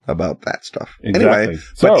talking about that stuff. Exactly. Anyway,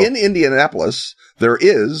 but in Indianapolis, there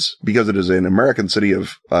is, because it is an American city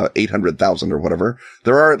of 800,000 or whatever,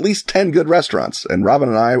 there are at least 10 good restaurants, and Robin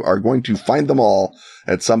and I are going to find them all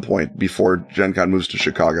at some point before Gen Con moves to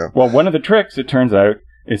Chicago. Well, one of the tricks, it turns out,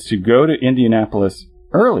 is to go to Indianapolis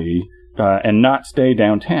early and not stay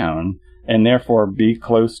downtown, and therefore be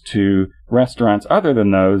close to restaurants other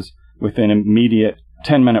than those within an immediate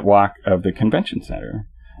 10-minute walk of the convention center.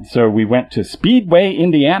 So we went to Speedway,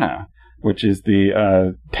 Indiana, which is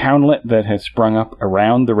the townlet that has sprung up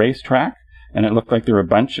around the racetrack, and it looked like there were a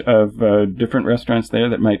bunch of different restaurants there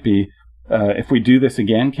that might be, if we do this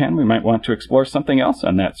again, Ken, we might want to explore something else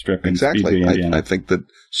on that strip in Speedway, Indiana. I think that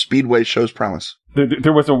Speedway shows promise.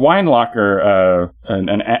 There was a wine locker,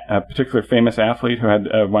 a particular famous athlete who had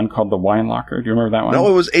one called the Wine Locker. Do you remember that one? No,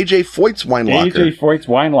 it was A.J. Foyt's Wine Locker. A.J. Foyt's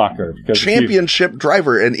Wine Locker. Championship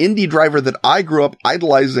driver, an Indy driver that I grew up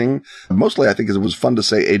idolizing. Mostly, I think it was fun to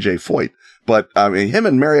say A.J. Foyt. But him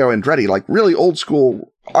and Mario Andretti, like really old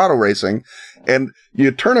school auto racing. And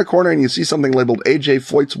you turn a corner and you see something labeled A.J.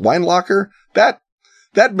 Foyt's Wine Locker.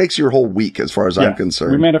 That makes your whole week, as far as I'm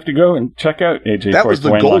concerned. We might have to go and check out A.J. That Foyt's was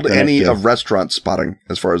the Wine gold Locker Annie of restaurant spotting,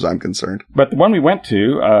 as far as I'm concerned. But the one we went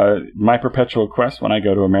to, my perpetual quest when I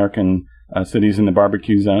go to American cities in the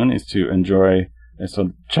barbecue zone, is to enjoy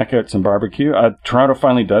So check out some barbecue. Toronto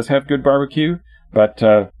finally does have good barbecue, but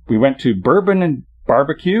we went to Bourbon and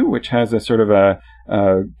Barbecue, which has a sort of a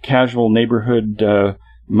casual neighborhood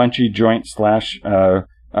munchy joint /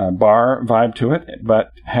 bar vibe to it,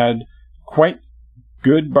 but had quite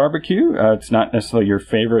good barbecue. It's not necessarily your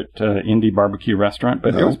favorite indie barbecue restaurant,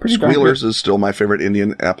 but it was pretty darn Squealers good. is still my favorite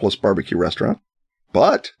Indianapolis barbecue restaurant,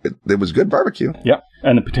 but it was good barbecue. Yep.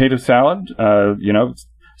 And the potato salad,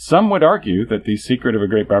 some would argue that the secret of a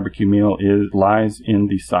great barbecue meal lies in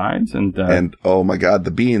the sides. And oh my God, the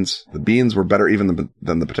beans. The beans were better even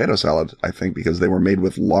than the potato salad, I think, because they were made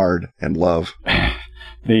with lard and love.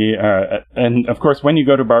 And of course, when you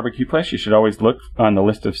go to a barbecue place, you should always look on the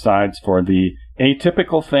list of sides for the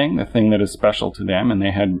atypical thing, the thing that is special to them. And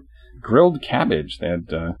they had grilled cabbage. They had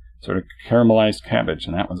sort of caramelized cabbage,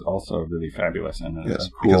 and that was also really fabulous. And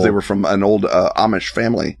yes, because they were from an old Amish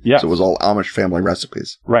family. Yes. So it was all Amish family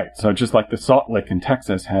recipes. Right. So just like the Salt Lick in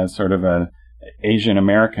Texas has sort of a Asian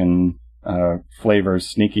American flavors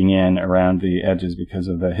sneaking in around the edges because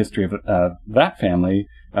of the history of that family.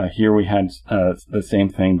 Here we had the same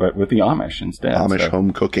thing, but with the Amish instead. Amish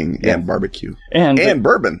home cooking and barbecue. And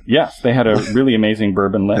bourbon. Yes, they had a really amazing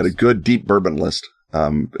bourbon list. Had a good, deep bourbon list.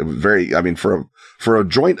 It was for a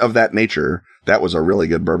joint of that nature, that was a really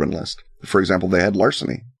good bourbon list. For example, they had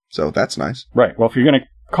larceny. So that's nice. Right. Well, if you're going to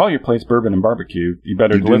call your place Bourbon and Barbecue, you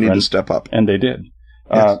better You do deliver. need to step up. And they did.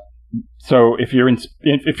 Yes. So if you're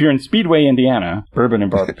in Speedway, Indiana, Bourbon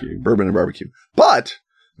and Barbecue. Bourbon and Barbecue. But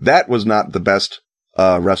that was not the best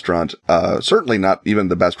restaurant, certainly not even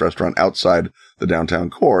the best restaurant outside the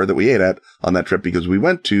downtown core that we ate at on that trip, because we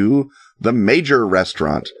went to the Major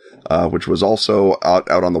Restaurant, which was also out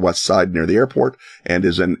on the west side near the airport, and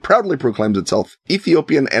proudly proclaims itself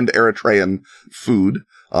Ethiopian and Eritrean food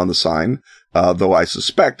on the sign, though I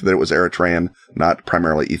suspect that it was Eritrean, not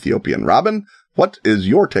primarily Ethiopian. Robin, what is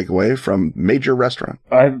your takeaway from Major Restaurant?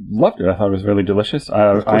 I loved it. I thought it was really delicious.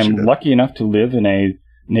 I'm lucky enough to live in a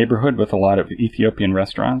neighborhood with a lot of Ethiopian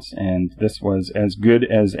restaurants, and this was as good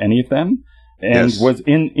as any of them. And was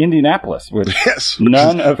in Indianapolis, which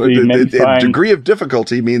none of the many fine... degree of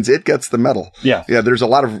difficulty means it gets the medal. Yes. Yeah, there's a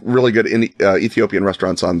lot of really good Ethiopian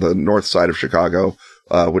restaurants on the north side of Chicago,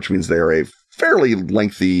 which means they're a fairly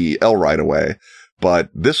lengthy L ride away.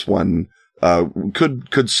 But this one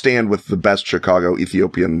could stand with the best Chicago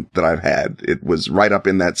Ethiopian that I've had. It was right up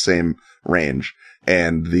in that same range.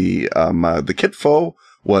 And the kitfo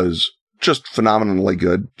was just phenomenally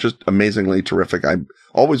good, just amazingly terrific. I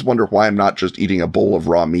always wonder why I'm not just eating a bowl of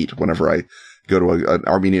raw meat whenever I go to an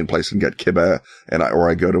Armenian place and get kibbeh, or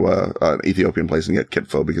I go to an Ethiopian place and get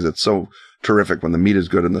kitfo, because it's so terrific when the meat is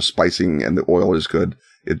good and the spicing and the oil is good.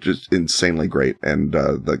 It's just insanely great. And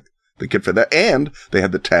the kitfo, and they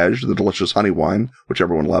had the tej, the delicious honey wine, which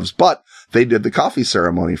everyone loves, but they did the coffee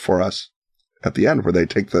ceremony for us at the end, where they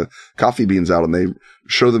take the coffee beans out and they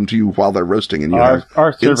show them to you while they're roasting. And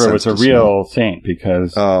our server was a real saint,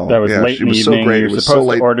 because that was late in the evening. So great. You're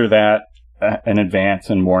supposed to order that in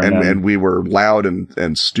advance and warn them. And we were loud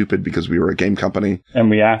and stupid because we were a game company.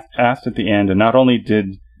 And we asked at the end, and not only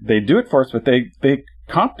did they do it for us, but they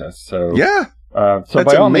comped us. So yeah. So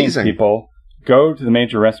by all means, people, go to the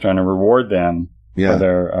Major Restaurant and reward them for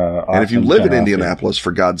their awesome And if you live in generosity. Indianapolis,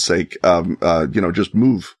 for God's sake, just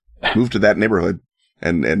move to that neighborhood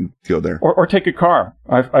and go there. Or take a car.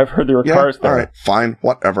 I've heard there were cars there. All right, fine,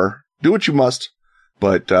 whatever. Do what you must.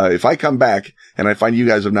 But if I come back and I find you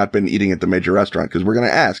guys have not been eating at the Major Restaurant, because we're going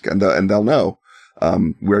to ask and they'll know,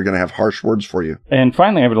 we're going to have harsh words for you. And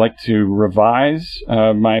finally, I would like to revise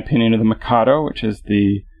my opinion of the Mikado, which is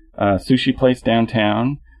the sushi place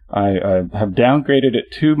downtown. I have downgraded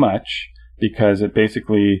it too much because it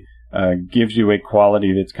basically gives you a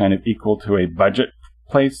quality that's kind of equal to a budget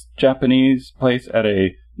place, Japanese place at a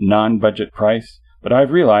non-budget price. But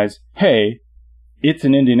I've realized, hey, it's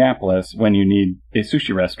in Indianapolis when you need a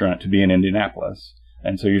sushi restaurant to be in Indianapolis.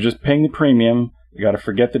 And so you're just paying the premium. You got to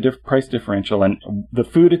forget the price differential. And the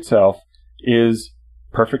food itself is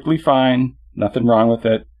perfectly fine. Nothing wrong with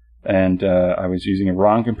it. And I was using a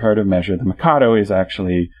wrong comparative measure. The Mikado is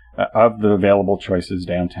actually, of the available choices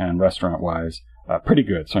downtown restaurant-wise, pretty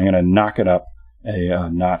good. So I'm going to knock it up a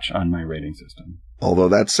notch on my rating system. Although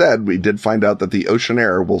that said, we did find out that the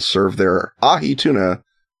Oceanair will serve their ahi tuna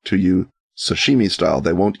to you sashimi style.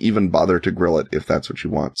 They won't even bother to grill it if that's what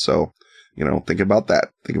you want. So, think about that.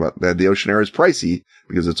 Think about that. The Oceanair is pricey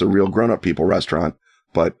because it's a real grown-up people restaurant.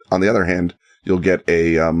 But on the other hand, you'll get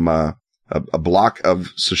a block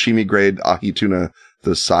of sashimi grade ahi tuna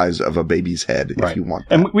the size of a baby's head if you want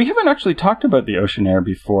that. And we haven't actually talked about the Oceanair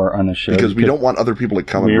before on the show. Because we don't want other people to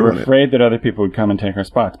come and ruin it. We were afraid that other people would come and take our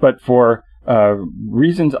spots. But for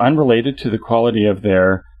reasons unrelated to the quality of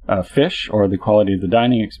their fish or the quality of the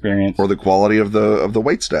dining experience. Or the quality of the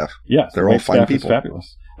waitstaff. Yes. They're all fine people.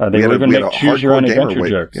 Fabulous. They will even make choose-your-own-adventure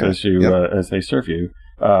jokes as they serve you.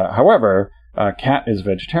 However, Kat is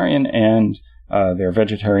vegetarian, and their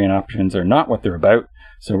vegetarian options are not what they're about.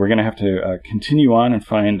 So we're going to have to continue on and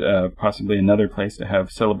find possibly another place to have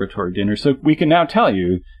celebratory dinner. So we can now tell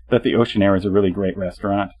you that the Ocean Air is a really great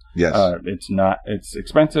restaurant. Yes. It's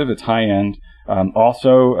expensive. It's high end.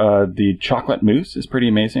 Also, the chocolate mousse is pretty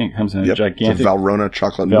amazing. It comes in a gigantic... It's a Valrhona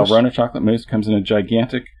chocolate mousse. Valrhona chocolate mousse comes in a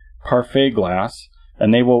gigantic parfait glass.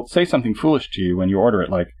 And they will say something foolish to you when you order it,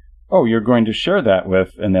 like, oh, you're going to share that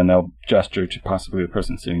with... And then they'll gesture to possibly the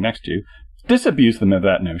person sitting next to you. Disabuse them of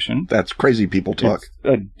that notion. That's crazy people talk.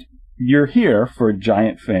 You're here for a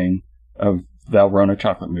giant thing of Valrhona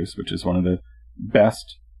chocolate mousse, which is one of the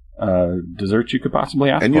best desserts you could possibly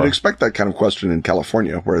ask for. And you'd expect that kind of question in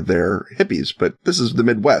California, where they're hippies, but this is the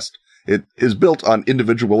Midwest. It is built on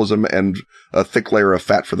individualism and a thick layer of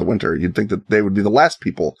fat for the winter. You'd think that they would be the last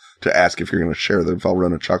people to ask if you're going to share the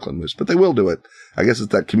Valrhona chocolate mousse, but they will do it. I guess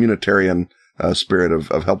it's that communitarian spirit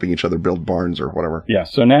of helping each other build barns or whatever. Yeah,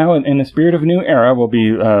 so now in the spirit of a new era, we'll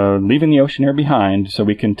be leaving the Ocean Air behind so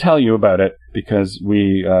we can tell you about it, because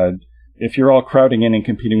if you're all crowding in and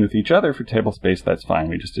competing with each other for table space, that's fine.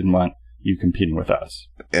 We just didn't want you competing with us.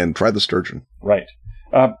 And try the sturgeon. Right.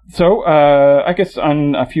 So I guess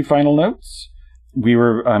on a few final notes,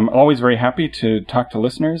 I'm always very happy to talk to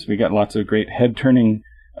listeners. We got lots of great head-turning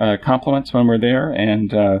compliments when we're there,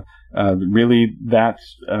 and really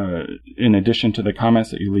that's, in addition to the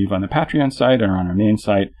comments that you leave on the Patreon site or on our main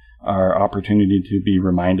site, our opportunity to be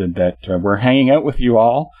reminded that we're hanging out with you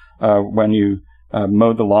all when you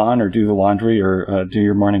mow the lawn or do the laundry or do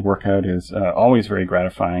your morning workout is always very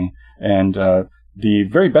gratifying. And the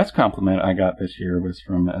very best compliment I got this year was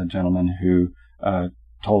from a gentleman who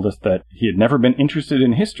told us that he had never been interested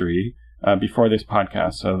in history before this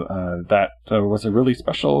podcast. So that was a really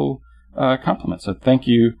special compliment. So thank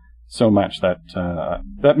you so much.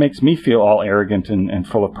 That makes me feel all arrogant and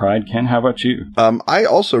full of pride. Ken, how about you? I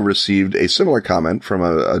also received a similar comment from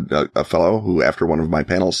a fellow who, after one of my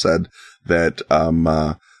panels, said that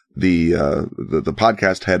the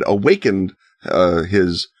podcast had awakened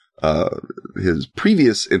his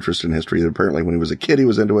previous interest in history. Apparently, when he was a kid, he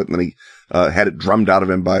was into it, and then he had it drummed out of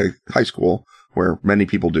him by high school, where many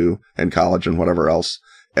people do, and college and whatever else.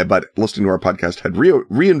 But listening to our podcast had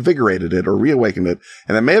reinvigorated it or reawakened it.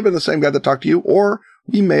 And it may have been the same guy that talked to you, or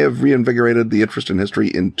we may have reinvigorated the interest in history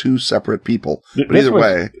in two separate people. But either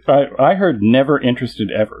way, I heard never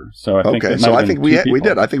interested ever. So I think we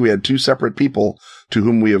did. I think we had two separate people to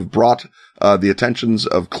whom we have brought the attentions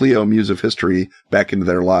of Cleo, Muse of History, back into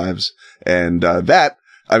their lives. And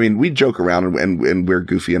we joke around and we're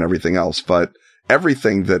goofy and everything else, but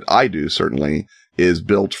everything that I do certainly is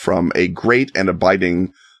built from a great and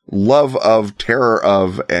abiding love of, terror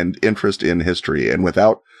of, and interest in history. And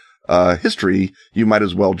without history, you might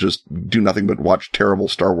as well just do nothing but watch terrible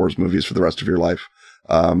Star Wars movies for the rest of your life,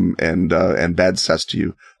 and bad cess to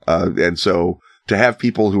you. And so to have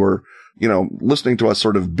people who are, listening to us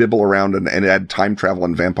sort of bibble around and add time travel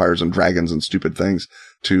and vampires and dragons and stupid things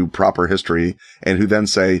to proper history, and who then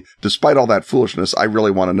say, despite all that foolishness, I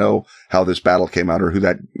really want to know how this battle came out or who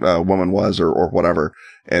that woman was or whatever,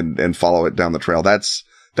 and follow it down the trail. That's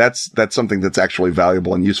something that's actually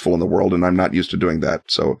valuable and useful in the world, and I'm not used to doing that.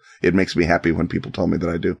 So it makes me happy when people tell me that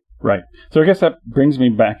I do. Right. So I guess that brings me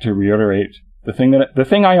back to reiterate the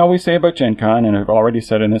thing I always say about Gen Con, and I've already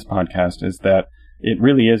said in this podcast, is that it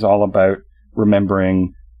really is all about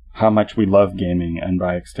remembering how much we love gaming, and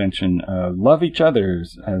by extension, love each other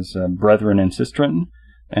as brethren and sistren.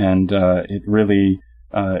 And it really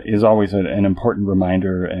is always an important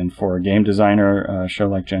reminder. And for a game designer, a show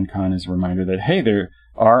like Gen Con is a reminder that, hey, there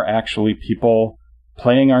are actually people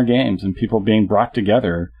playing our games and people being brought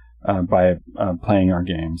together by playing our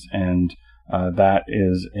games. And that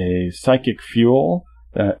is a psychic fuel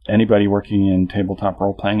that anybody working in tabletop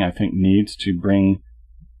role-playing, I think, needs to bring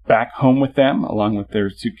back home with them, along with their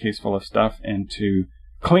suitcase full of stuff, and to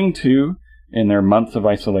cling to in their months of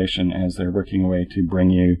isolation as they're working away to bring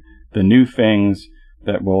you the new things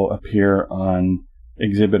that will appear on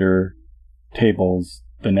exhibitor tables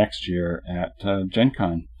the next year at Gen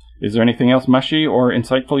Con. Is there anything else mushy or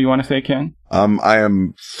insightful you want to say, Ken? I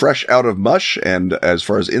am fresh out of mush, and as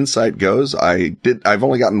far as insight goes, I've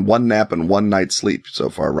only gotten one nap and one night's sleep so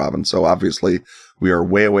far, Robin. So obviously we are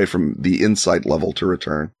way away from the insight level to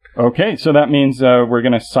return. Okay, so that means we're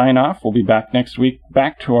going to sign off. We'll be back next week,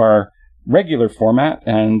 back to our regular format,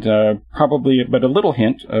 and probably but a little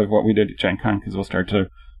hint of what we did at Gen Con, because we'll start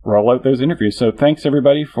to roll out those interviews. So thanks,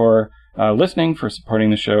 everybody, for listening, for supporting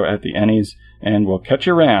the show at the Ennies, and we'll catch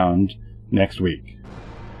you around next week.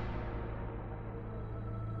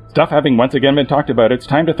 Stuff having once again been talked about, it's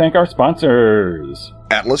time to thank our sponsors.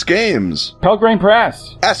 Atlas Games, Pelgrane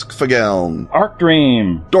Press, Askfageln, Arc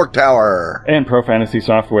Dream, Dork Tower, and Pro Fantasy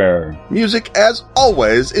Software. Music, as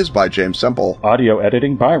always, is by James Semple. Audio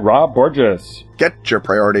editing by Rob Borges. Get your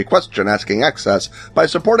priority question asking access by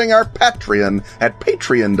supporting our Patreon at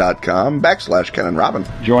patreon.com/Ken and Robin.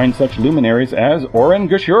 Join such luminaries as Oren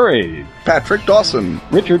Gashuri, Patrick Dawson,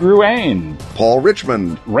 Richard Ruane, Paul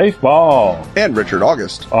Richmond, Rafe Ball, and Richard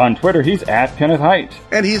August. On Twitter, he's at Kenneth Height.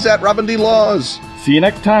 And he's at Robin D. Laws. See you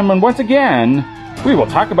next time when once again, we will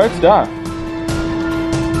talk about stuff.